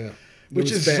 years, Yeah. which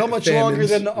There was is so much longer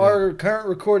famines. than our current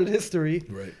recorded history.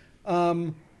 Right.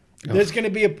 There's going to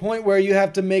be a point where you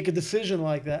have to make a decision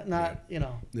like that. Not,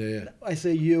 Yeah. I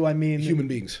say you, I mean Human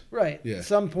beings. Right. Yeah.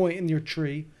 Some point in your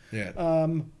tree. Yeah.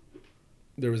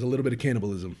 There was a little bit of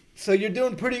cannibalism. So you're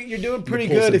doing pretty pulse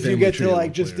good of if you family get tree to on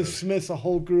like the just player. dismiss a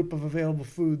whole group of available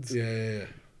foods. Yeah.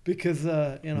 Because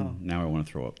Now I want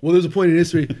to throw up. Well, there's a point in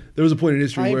history.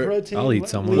 high where protein. I'll eat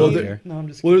some lean- while I'm here. No, I'm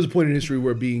just well, kidding. there's a point in history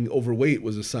where being overweight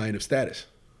was a sign of status.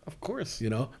 Of course.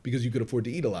 Because you could afford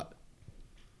to eat a lot.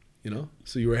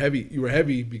 So you were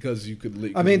heavy because you could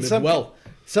live. I mean, live well.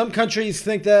 some countries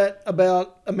think that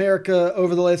about America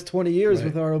over the last 20 years Right.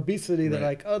 with our obesity. They're Right.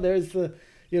 like, oh, there's the,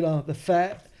 the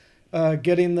fat,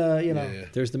 getting the, Yeah.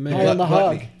 There's the high menu. on the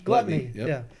hog. Gluttony. Gluttony. Yep.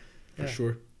 Yeah. For Yeah.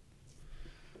 sure.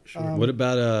 What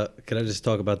about could I just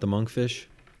talk about the monkfish?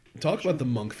 Talk about the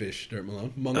monkfish, Dirt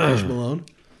Malone. Monkfish Malone.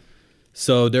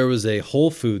 So there was a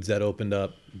Whole Foods that opened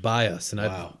up by us, and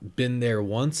Wow. I've been there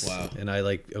once, Wow. and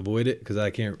I avoid it because I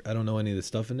don't know any of the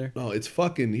stuff in there. No, it's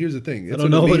fucking. Here's the thing. It's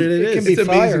don't know what it It is. can be It's an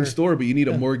amazing fire. store, but you need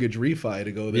a mortgage refi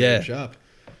to go there Yeah. and shop.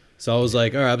 So I was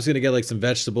like, all right, I'm just gonna get some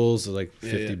vegetables, like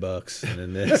Yeah, $50, and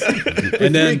then this, And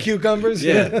and then 3 cucumbers.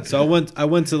 yeah. So I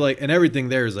went to and everything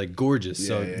there is gorgeous.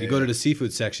 So Yeah, you go to the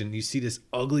seafood section, you see this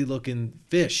ugly looking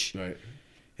fish. Right.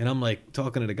 And I'm like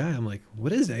talking to the guy. I'm like,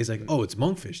 "What is that?" He's like, "Oh, it's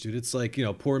monkfish, dude. It's like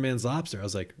poor man's lobster." I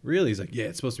was like, "Really?" He's like, "Yeah,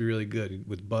 it's supposed to be really good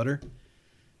with butter."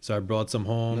 So I brought some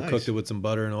home, Nice. cooked it with some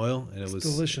butter and oil, and it was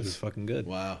delicious. It was fucking good.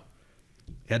 Wow.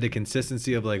 It had the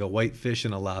consistency of like a white fish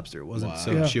and a lobster. It wasn't Wow.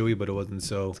 so Yeah. chewy, but it wasn't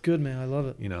so It's good, man. I love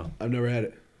it. I've never had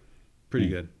it. pretty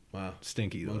good. Wow.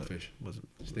 Stinky though. Monkfish. It wasn't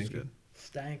Stinky. good.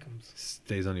 Stankums.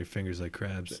 Stays on your fingers like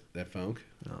crabs. That funk.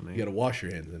 Oh man. You got to wash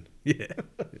your hands in. Yeah.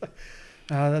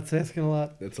 That's asking a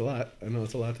lot. That's a lot. I know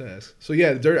it's a lot to ask. So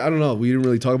yeah, I don't know. We didn't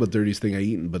really talk about dirtiest thing I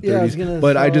eaten, but Yeah, I was dirtiest. gonna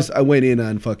But follow up. I went in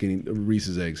on fucking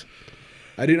Reese's eggs.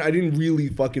 I didn't really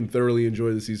fucking thoroughly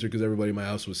enjoy this Easter because everybody in my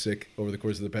house was sick over the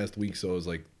course of the past week, so it was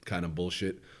like kind of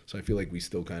bullshit. So I feel like we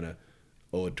still kind of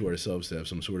owe it to ourselves to have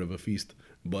some sort of a feast.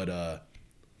 But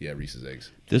yeah, Reese's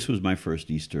eggs. This was my first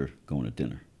Easter going to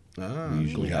dinner. Ah, We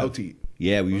usually like have- out to eat.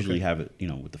 Yeah, we usually have it,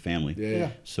 with the family. Yeah.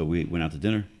 Yeah. So we went out to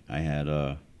dinner. I had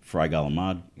fried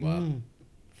galamad, Wow.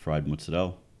 fried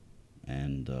mozzarella,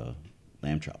 and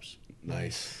lamb chops.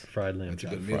 Nice. Fried lamb That's a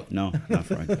chop. good meal. No, not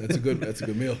fried. That's a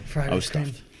good meal. Fried I was ice cream.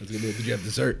 stuffed. That's a good meal. Did you have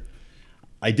dessert?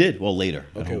 I did. Well, later.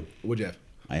 at Okay. home. What'd you have?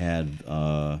 I had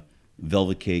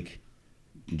velvet cake,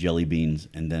 jelly beans,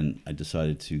 and then I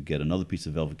decided to get another piece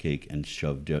of velvet cake and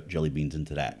shove jelly beans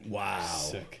into that. Wow.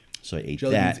 Sick. So I ate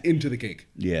Jelly that. beans into the cake.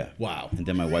 Yeah. Wow. And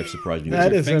then my wife surprised me.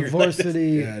 That with is some a finger like this. varsity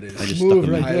Yeah, it is. I just move stuck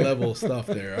them right in. High there. level stuff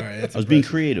there. All right. That's I was being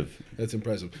impressive. creative. That's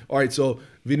impressive. All right, so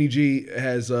Vinny G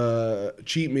has a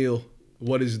cheat meal.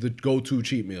 What is the go-to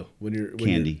cheat meal when you're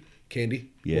Candy.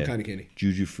 Candy? Yeah. What kind of candy?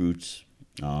 Juju fruits,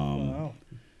 Wow.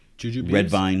 Juju beans. red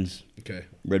vines. Okay.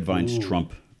 Red vines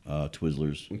trump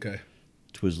Twizzlers. Okay.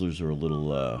 Twizzlers are a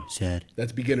little sad.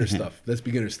 That's beginner stuff. That's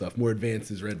beginner stuff. More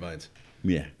advanced is red vines.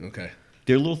 Yeah. Okay.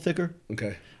 They're a little thicker.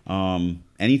 Okay.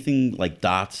 Anything like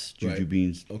dots, Juju Right.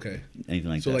 beans, Okay. anything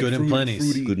like So that. like Good and plenty.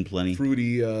 fruity, Good and plenty.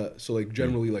 Fruity. So like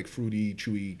generally like fruity,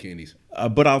 chewy candies.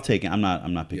 But I'll take it. I'm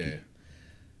not picky. Yeah.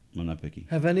 I'm not picky.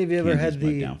 Have any of you ever Candy's had my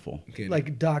the downfall. Candy.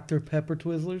 like Dr. Pepper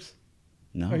Twizzlers?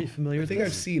 No. Are you familiar I with think I've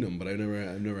this? seen them, but I've never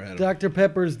had them. Dr.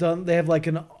 Pepper's done. They have like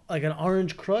an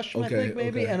orange crush, I Okay, think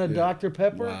maybe, okay, and a yeah. Dr.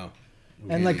 Pepper, Wow.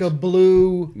 and like a Candies.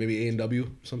 blue. Maybe A&W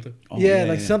something. Oh, yeah,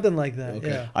 like something like that. Okay.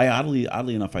 Yeah. I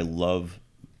oddly enough, I love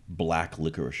black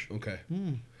licorice. Okay.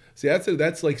 Hmm. See,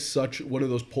 that's like such one of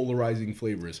those polarizing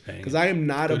flavors because I am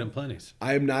not Good a and plenties.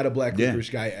 I am not a black Yeah. licorice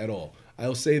guy at all.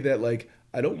 I'll say that like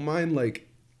I don't mind like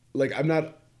I'm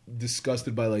not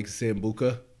disgusted by like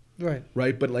sambuca, Right.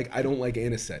 right? But like I don't like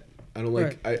anisette. I don't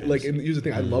like Right. I like and here's the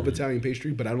thing, I love Italian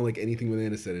pastry, but I don't like anything with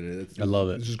anisette in it. I love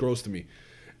it. It's just gross to me.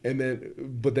 And then,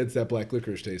 but that's that black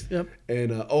licorice taste. Yep.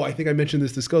 And I think I mentioned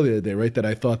this to Scully the other day, right? That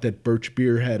I thought that birch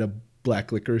beer had a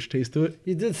black licorice taste to it.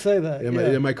 You did say that. Am, yeah.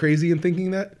 am I crazy in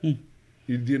thinking that? Do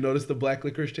you notice the black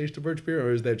licorice taste to birch beer,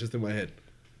 or is that just in my head?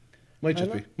 Might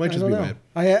just be. Might just be my head.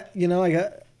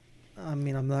 I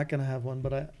mean, I'm not gonna have one,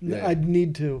 but Yeah. I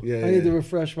need to. Yeah, I need to yeah.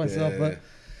 refresh myself. Yeah, But yeah.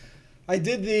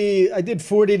 I did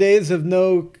 40 days of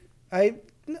no. I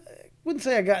wouldn't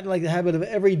say I got in like the habit of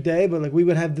every day, but like we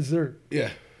would have dessert. Yeah.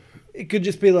 It could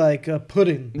just be like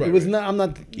pudding. Right, it was right. not. I'm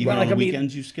not. Even like on the I'm eating-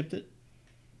 weekends, you skipped it.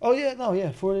 Oh yeah, no,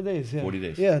 yeah, 40 days. Yeah, 40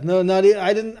 days. Yeah, no, not.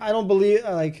 I didn't. I don't believe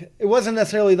like it wasn't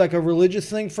necessarily like a religious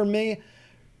thing for me.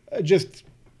 It just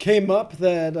came up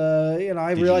that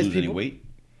I Did realized you lose people. any weight?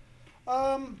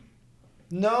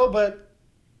 No, but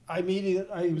I'm eating.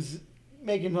 I was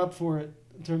making up for it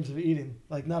in terms of eating.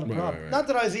 Like not a problem. right. Not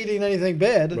that I was eating anything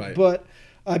bad, Right. but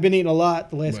I've been eating a lot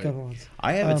the last Right. couple months.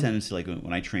 I have a tendency, like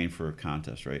when I train for a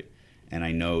contest, right? And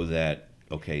I know that,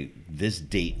 okay, this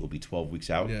date will be 12 weeks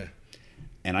out. Yeah.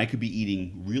 And I could be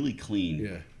eating really clean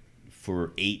Yeah.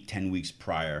 for 8-10 weeks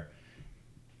prior.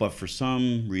 But for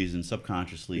some reason,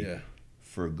 subconsciously, Yeah.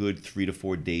 for a good 3 to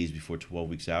 4 days before 12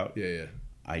 weeks out, Yeah.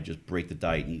 I just break the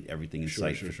diet and eat everything in Sure,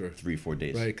 sight sure, for sure. 3 or 4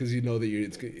 days. Right, because you know that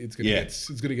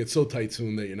it's gonna get so tight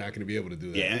soon that you're not gonna be able to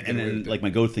do that. Yeah, Get and away then with it. like my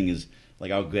go thing is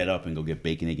like I'll get up and go get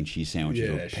bacon, egg, and cheese sandwiches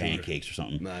Yeah, or sure. pancakes or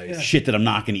something. Nice. Yeah. Shit that I'm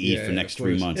not going to eat Yeah, for the next of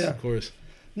 3 course. months. Yeah. Of course.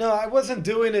 No, I wasn't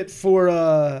doing it for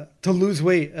to lose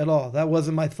weight at all. That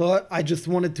wasn't my thought. I just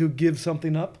wanted to give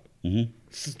something up,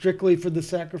 strictly for the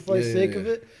sacrifice Yeah, sake yeah. of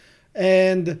it,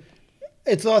 and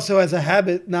it's also as a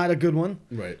habit not a good one.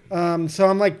 Right. So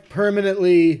I'm like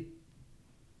permanently.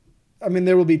 I mean,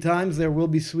 there will be times there will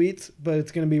be sweets, but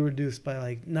it's going to be reduced by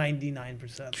like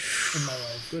 99% in my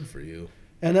life. Good for you.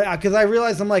 And because I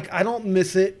realized I'm like I don't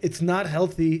miss it. It's not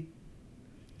healthy.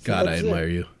 So God, I that's it. admire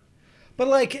you. But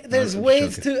like, there's I'm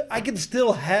ways joking. to. I can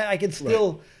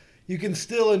still you can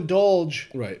still indulge.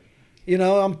 Right. You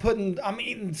know, I'm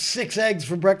eating 6 eggs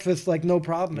for breakfast, like no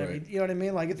problem. Right. You know what I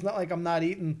mean? Like it's not like I'm not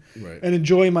eating Right. and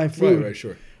enjoying my food. Right.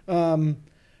 Sure.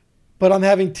 But I'm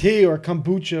having tea or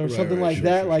kombucha or Right, something right, like sure,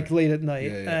 that, sure, like sure. late at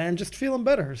night, Yeah, yeah. and just feeling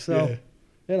better. So,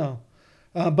 Yeah.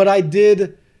 But I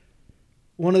did.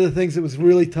 One of the things that was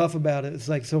really tough about it is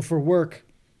like, so for work,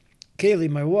 Kaylee,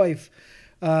 my wife,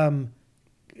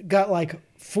 got like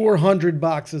 400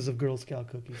 boxes of Girl Scout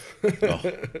cookies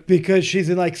because she's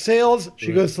in like sales. She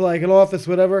Right. goes to like an office,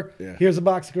 whatever. Yeah. Here's a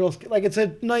box of Girl Scout. Like it's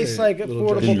a nice, Yeah, like little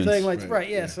affordable dry thing. treats. Like Right,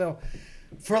 yeah. yeah. So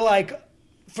for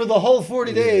the whole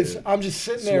 40 days, Yeah. I'm just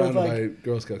sitting there with Surrounded like by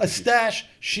Girl Scout a cookies. stash.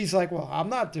 She's like, well, I'm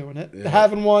not doing it. Yeah.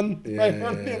 Having one. Yeah, Right? yeah,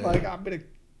 I mean, yeah. like I'm gonna.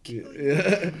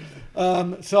 Yeah.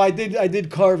 So I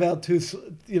did carve out two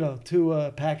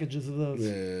packages of those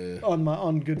Yeah.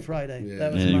 on Good Friday. Yeah.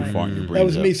 That was And then my, you're farting your that brains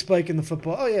was up. me spiking the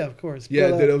football. Oh yeah, of course.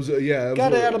 Yeah. But, That was. Yeah. that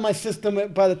got was it out of my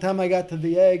system by the time I got to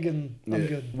the egg, and I'm Yeah.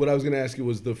 good. What I was going to ask you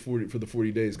was the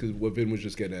 40 days, because what Vin was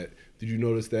just getting at. Did you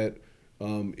notice that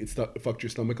it fucked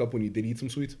your stomach up when you did eat some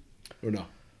sweets, or no?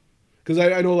 Because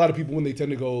I know a lot of people when they tend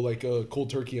to go like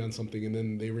cold turkey on something and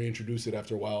then they reintroduce it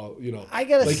after a while. You know, I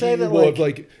gotta like, say that, well,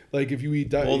 like- if you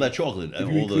eat All that chocolate, if you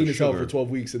all eat the clean as hell sugar. for 12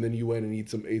 weeks and then you went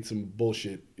and ate some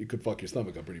bullshit, it could fuck your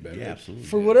stomach up pretty bad. Yeah, right? absolutely.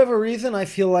 For whatever reason, I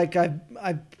feel like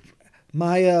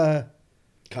my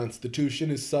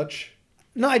Constitution is such.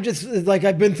 no, I just like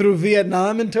I've been through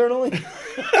Vietnam internally.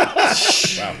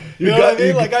 Wow. You know what I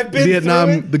mean? Like I've been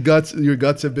Vietnam. through it. Your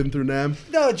guts have been through Nam.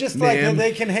 No, just like Nam.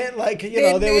 they can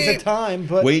there was a time,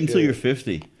 but Wait until you're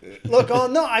 50. look,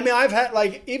 no, I mean I've had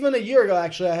like even a year ago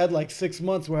actually I had like 6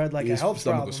 months where I had like a His health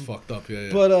stomach problem. was fucked up. Yeah.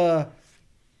 But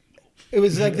it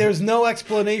was like there's no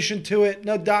explanation to it.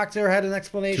 No doctor had an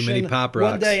explanation. Too many Pop One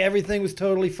Rocks. day everything was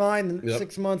totally fine. And Yep.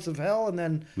 6 months of hell, and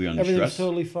then Were you under everything was stress?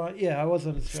 totally fine. Yeah, I was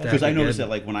under stress. Because I Again. noticed that,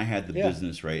 like, when I had the Yeah.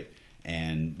 business, right,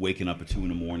 and waking up at 2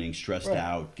 a.m, stressed Right.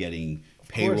 out, getting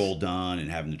payroll done, and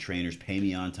having the trainers pay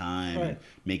me on time, and Right.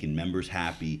 making members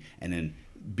happy, and then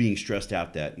being stressed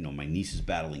out that my niece is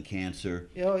battling cancer.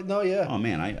 Yeah. Oh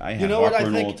man, I had You know what I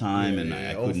heartburn all think- the time, Yeah, and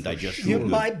yeah, I oh, couldn't for digest sure. food.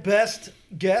 My best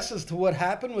guess as to what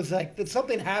happened was like that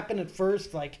something happened at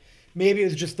first, like maybe it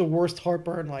was just the worst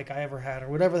heartburn like I ever had, or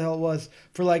whatever the hell it was,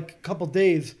 for like a couple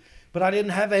days. But I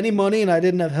didn't have any money and I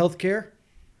didn't have health care.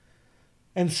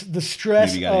 And the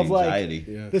stress Maybe you got of like anxiety.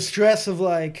 Yeah. the stress of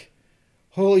like,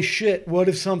 holy shit, what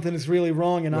if something is really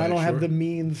wrong and I Right, don't have sure. the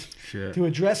means Sure. to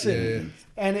address it? Yeah, yeah.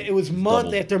 And it was month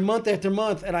doubled. after month after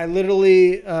month, and I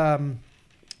literally, not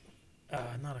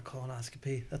a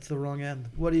colonoscopy. That's the wrong end.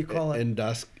 What do you call it?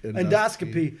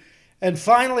 Endoscopy. And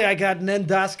finally, I got an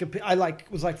endoscopy. I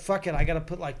was like, fuck it. I got to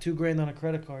put like $2,000 on a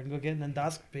credit card and go get an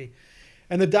endoscopy.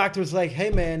 And the doctor was like, hey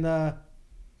man,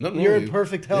 Nothing you're wrong in with you.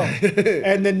 perfect health.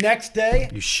 And the next day,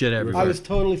 You shit everywhere. I was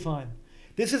totally fine.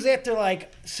 This is after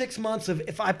like 6 months of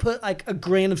if I put like a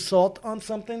grain of salt on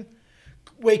something,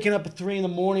 waking up at 3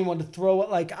 a.m, wanted to throw it.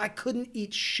 Like I couldn't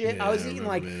eat shit. Yeah, I was I eating remember,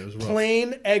 like man. It was rough.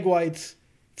 plain egg whites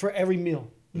for every meal.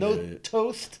 No Yeah.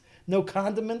 toast, no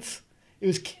condiments. It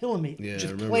was killing me. Yeah, I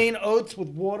Just remember. plain oats with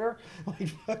water. Like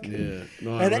fucking. Yeah.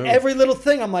 No, I And remember. every little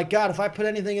thing, I'm like, God, if I put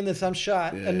anything in this, I'm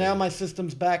shot. Yeah, and now yeah. my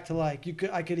system's back to like,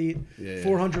 I could eat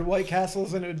 400 White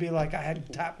Castles, and it would be like I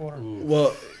had tap water.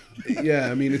 Well, yeah,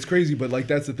 I mean it's crazy, but like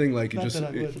that's the thing. Like it Not just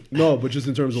that I would. no, but just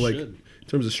in terms of like Should. in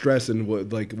terms of stress and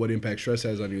what impact stress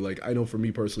has on you. Like I know for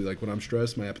me personally, like when I'm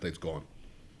stressed, my appetite's gone.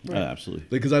 Absolutely.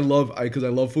 Like because I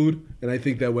love food, and I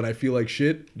think that when I feel like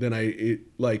shit, then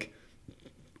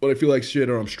when I feel like shit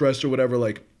or I'm stressed or whatever,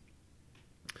 like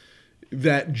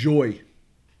that joy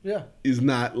Yeah. is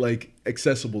not like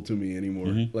accessible to me anymore.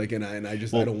 Mm-hmm. Like and I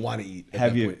just Well, I don't want to eat.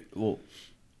 Have you? Well,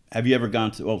 have you ever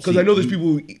gone to? Well, Because I know there's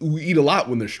people who eat a lot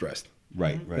when they're stressed,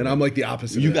 Right. and I'm like the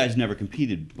opposite. You of that. guys never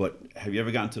competed, but have you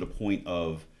ever gotten to the point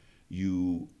of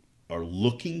you are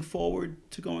looking forward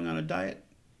to going on a diet?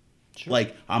 Sure.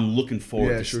 Like I'm looking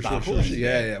forward to sure. stopping.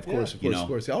 Yeah, of course, You know? of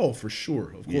course. Oh, for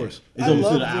sure, of course. It's I almost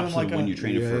love the doing opposite like when a- you're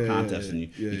training for a Yeah, contest yeah, and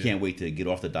you yeah. can't wait to get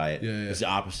off the diet. Yeah, yeah. It's the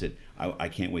opposite. I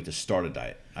can't wait to start a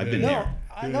diet. I've been No, there.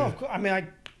 I know. Of course, I mean, I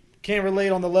can't relate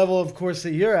on the level, of course,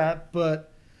 that you're at,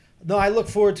 but no, I look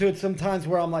forward to it sometimes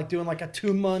where I'm like doing like a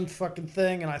 2-month fucking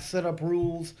thing, and I set up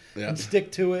rules Yeah. and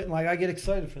stick to it, and like I get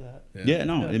excited for that. Yeah,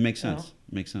 no, Yeah, it makes you sense. know.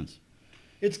 It makes sense.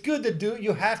 It's good to do.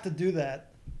 You have to do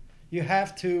that. You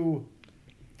have to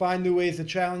find new ways to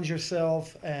challenge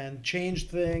yourself and change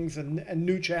things and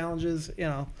new challenges. You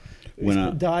know,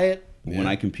 When diet. When Yeah,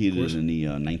 I of competed course. in the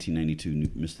 1992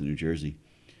 Mr. New Jersey,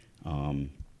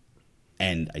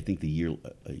 and I think a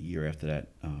year after that,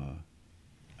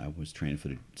 I was training for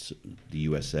the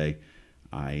USA.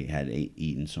 I had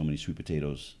eaten so many sweet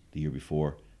potatoes the year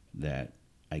before that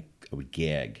I would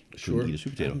gag. I couldn't Sure. eat a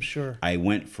sweet potato. I'm sure. I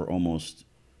went for almost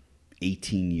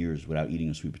 18 years without eating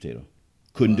a sweet potato.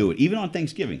 Couldn't do it. Even on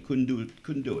Thanksgiving, couldn't do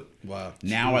it. Wow.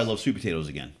 Now I love sweet potatoes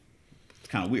again. It's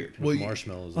kind of weird. Well,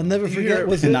 Marshmallows. I'll never You forget. hear-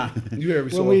 Was it Not- You hear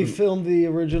every so when we often. filmed the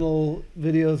original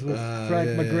videos with Frank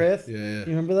yeah, McGrath? yeah. You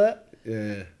remember that?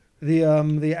 Yeah.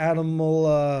 The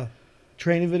animal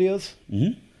training videos.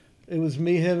 Mhm. It was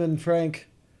me, him, and Frank.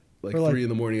 Like For, like- 3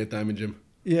 a.m. at Diamond Gym.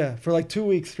 Yeah, for like 2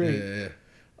 weeks Yeah, straight. yeah.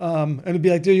 And it'd be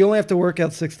like, dude, you only have to work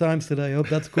out 6 times today. I hope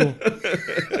that's cool.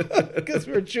 Because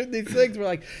we're shooting these things. We're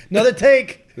like, another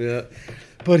take. Yeah.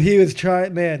 But he was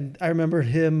trying, man, I remember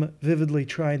him vividly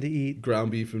trying to eat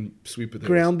Ground beef and sweet potatoes.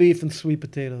 ground beef and sweet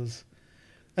potatoes.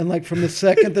 And like from the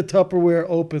second the Tupperware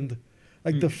opened,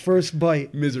 like the first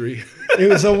bite, Misery. it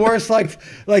was the worst. Like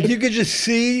you could just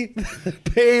see the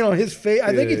pain on his face.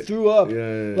 I think he Yeah. threw up.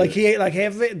 Yeah. Like he ate like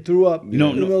half of it and threw up. You know,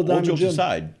 in the middle of all Diamond jokes Gym.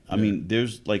 aside, I mean,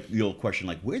 there's like the old question,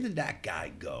 like, where did that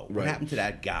guy go? What Right. happened to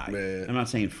that guy? Yeah, yeah. I'm not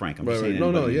saying Frank. I'm Right, just saying right. No,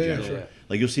 anybody no, in yeah, general. sure.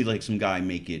 Like you'll see like some guy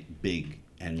make it big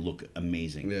and look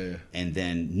amazing, Yeah, yeah. and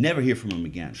then never hear from him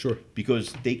again. Sure.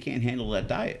 Because they can't handle that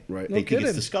diet. Right. They No think kidding.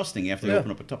 it's disgusting after they Yeah. open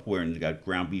up a Tupperware and they got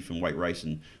ground beef and white rice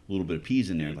and a little bit of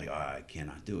peas in there. Like, oh, I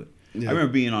cannot do it. Yeah. I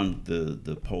remember being on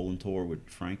the Poland tour with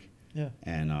Frank. Yeah.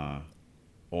 And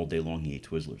all day long he ate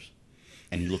Twizzlers.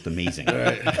 And he looked amazing.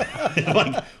 Like,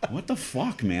 what the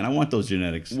fuck, man? I want those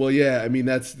genetics. Well, yeah, I mean,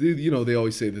 that's, you know, they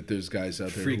always say that there's guys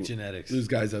out there. Freak genetics. There's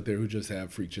guys out there who just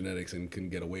have freak genetics and can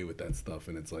get away with that stuff.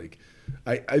 And it's like,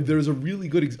 there's a really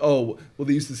good, well,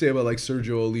 they used to say about like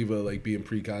Sergio Oliva, like being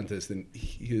pre-contest, and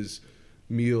his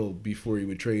meal before he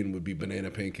would train would be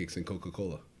banana pancakes and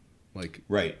Coca-Cola. Like,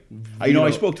 Right.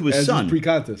 I spoke to his as son.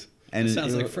 pre-contest. And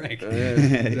Sounds you know, like Frank. Yeah,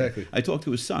 exactly. I talked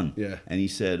to his son. Yeah. And he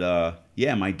said,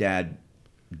 yeah, my dad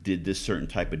did this certain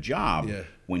type of job Yeah.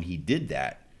 when he did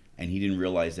that. And he didn't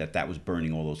realize that was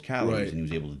burning all those calories, Right. and he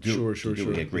was able to do Sure, it. sure, to do it.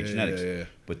 sure. He had great Yeah, genetics. yeah, yeah.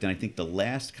 But then I think the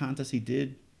last contest he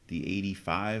did, the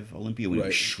 85 Olympia, when he Right.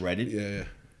 was shredded, Yeah.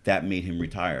 that made him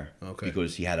retire. Okay.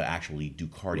 Because he had to actually do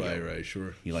cardio. Right,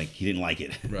 sure. He didn't like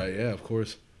it. Right, yeah, of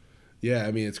course. Yeah,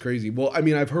 I mean, it's crazy. Well, I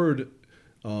mean, I've heard,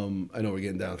 I know we're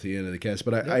getting down to the end of the cast,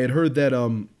 but I had heard that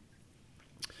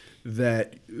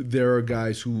that there are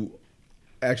guys who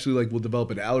actually like will develop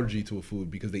an allergy to a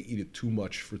food because they eat it too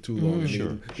much for too long.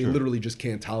 And they literally just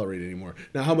can't tolerate it anymore.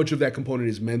 Now, how much of that component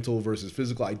is mental versus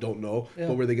physical, I don't know. Yeah.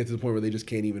 But where they get to the point where they just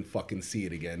can't even fucking see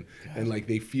it again, and like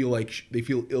they feel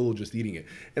ill just eating it.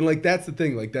 And like that's the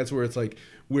thing. Like that's where it's like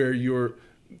where you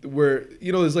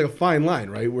know there's like a fine line,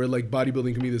 right? Where like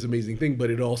bodybuilding can be this amazing thing, but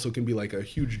it also can be like a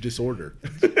huge disorder.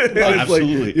 It's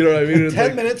Absolutely. Like, you know what I mean? It's 10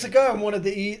 like, minutes ago, I wanted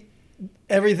to eat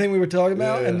everything we were talking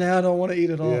about, Yeah. and now I don't want to eat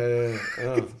it all. Yeah.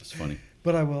 It's funny.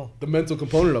 But I will. The mental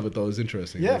component of it though is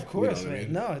interesting. Yeah, Like, of course. you know what I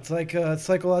Man. mean? No, it's like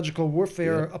psychological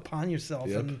warfare Yeah. upon yourself,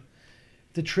 Yep. and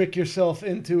to trick yourself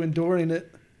into enduring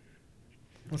it.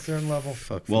 A certain level.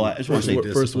 Fuck. Well, I just want to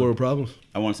say First world problems.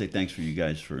 I want to say thanks for you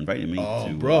guys for inviting me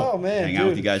to bro. Oh, man, hang out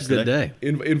with you guys Good today. day.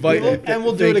 Invite And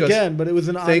we'll do it thank us- again, but it was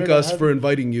an honor. Thank to us have for you.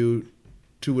 inviting you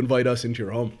to invite us into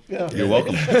your home. Yeah. You're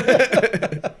welcome.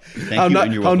 Thank you,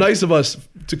 and you're How welcome. nice of us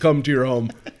to come to your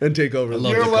home and take over.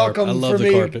 love You're the welcome I love for the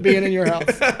me carpet. being in your house.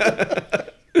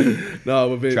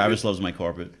 No, but Travis loves my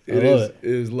carpet. it love is it. it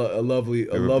is a lovely have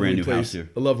a brand lovely new place. house here.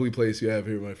 A lovely place you have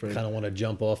here, my friend. Kind of want to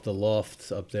jump off the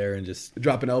loft up there and just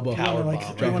Drop an elbow. Power Like,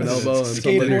 bomb. you Drop wanna an elbow on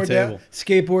somebody. Dinner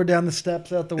skateboard down the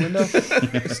steps out the window.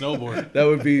 snowboard. That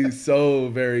would be so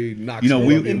very Knoxville. You know,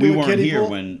 we of you. Into we a weren't kiddie here pool?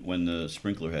 when the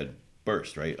sprinkler had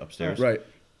burst, right, upstairs. Right.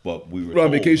 But we were We're on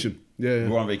told- vacation. Yeah. We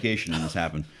were on vacation and this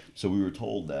happened. So we were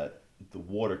told that the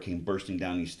water came bursting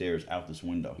down these stairs out this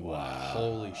window. Wow.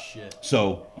 Holy shit.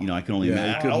 So, I can only Yeah,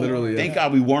 imagine. it could literally, Thank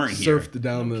God we weren't here. Surfed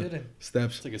down No the kidding.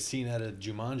 steps. It's like a scene out of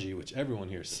Jumanji, which everyone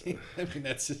here has seen. I mean,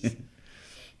 that's just.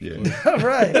 Yeah. All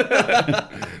right.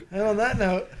 And on that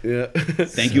note, Yeah.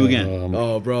 Thank you again.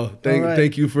 Oh, bro. All right.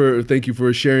 Thank you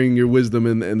for sharing your wisdom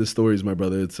and the stories, my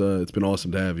brother. It's been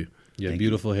awesome to have you. Yeah, Thank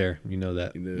beautiful hair. You know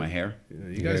that. My hair? Yeah, you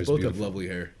Your guys hair's both have beautiful. lovely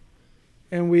hair.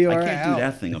 and we I are can't out. do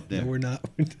that thing up there. No, we're not.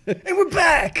 And we're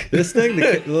back. This thing,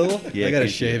 the little. Yeah, I gotta can't do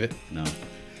shave it. No.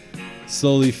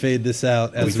 Slowly fade this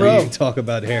out as Bro. we talk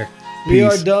about hair. We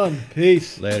are Peace. done.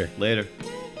 Peace. Later. Later.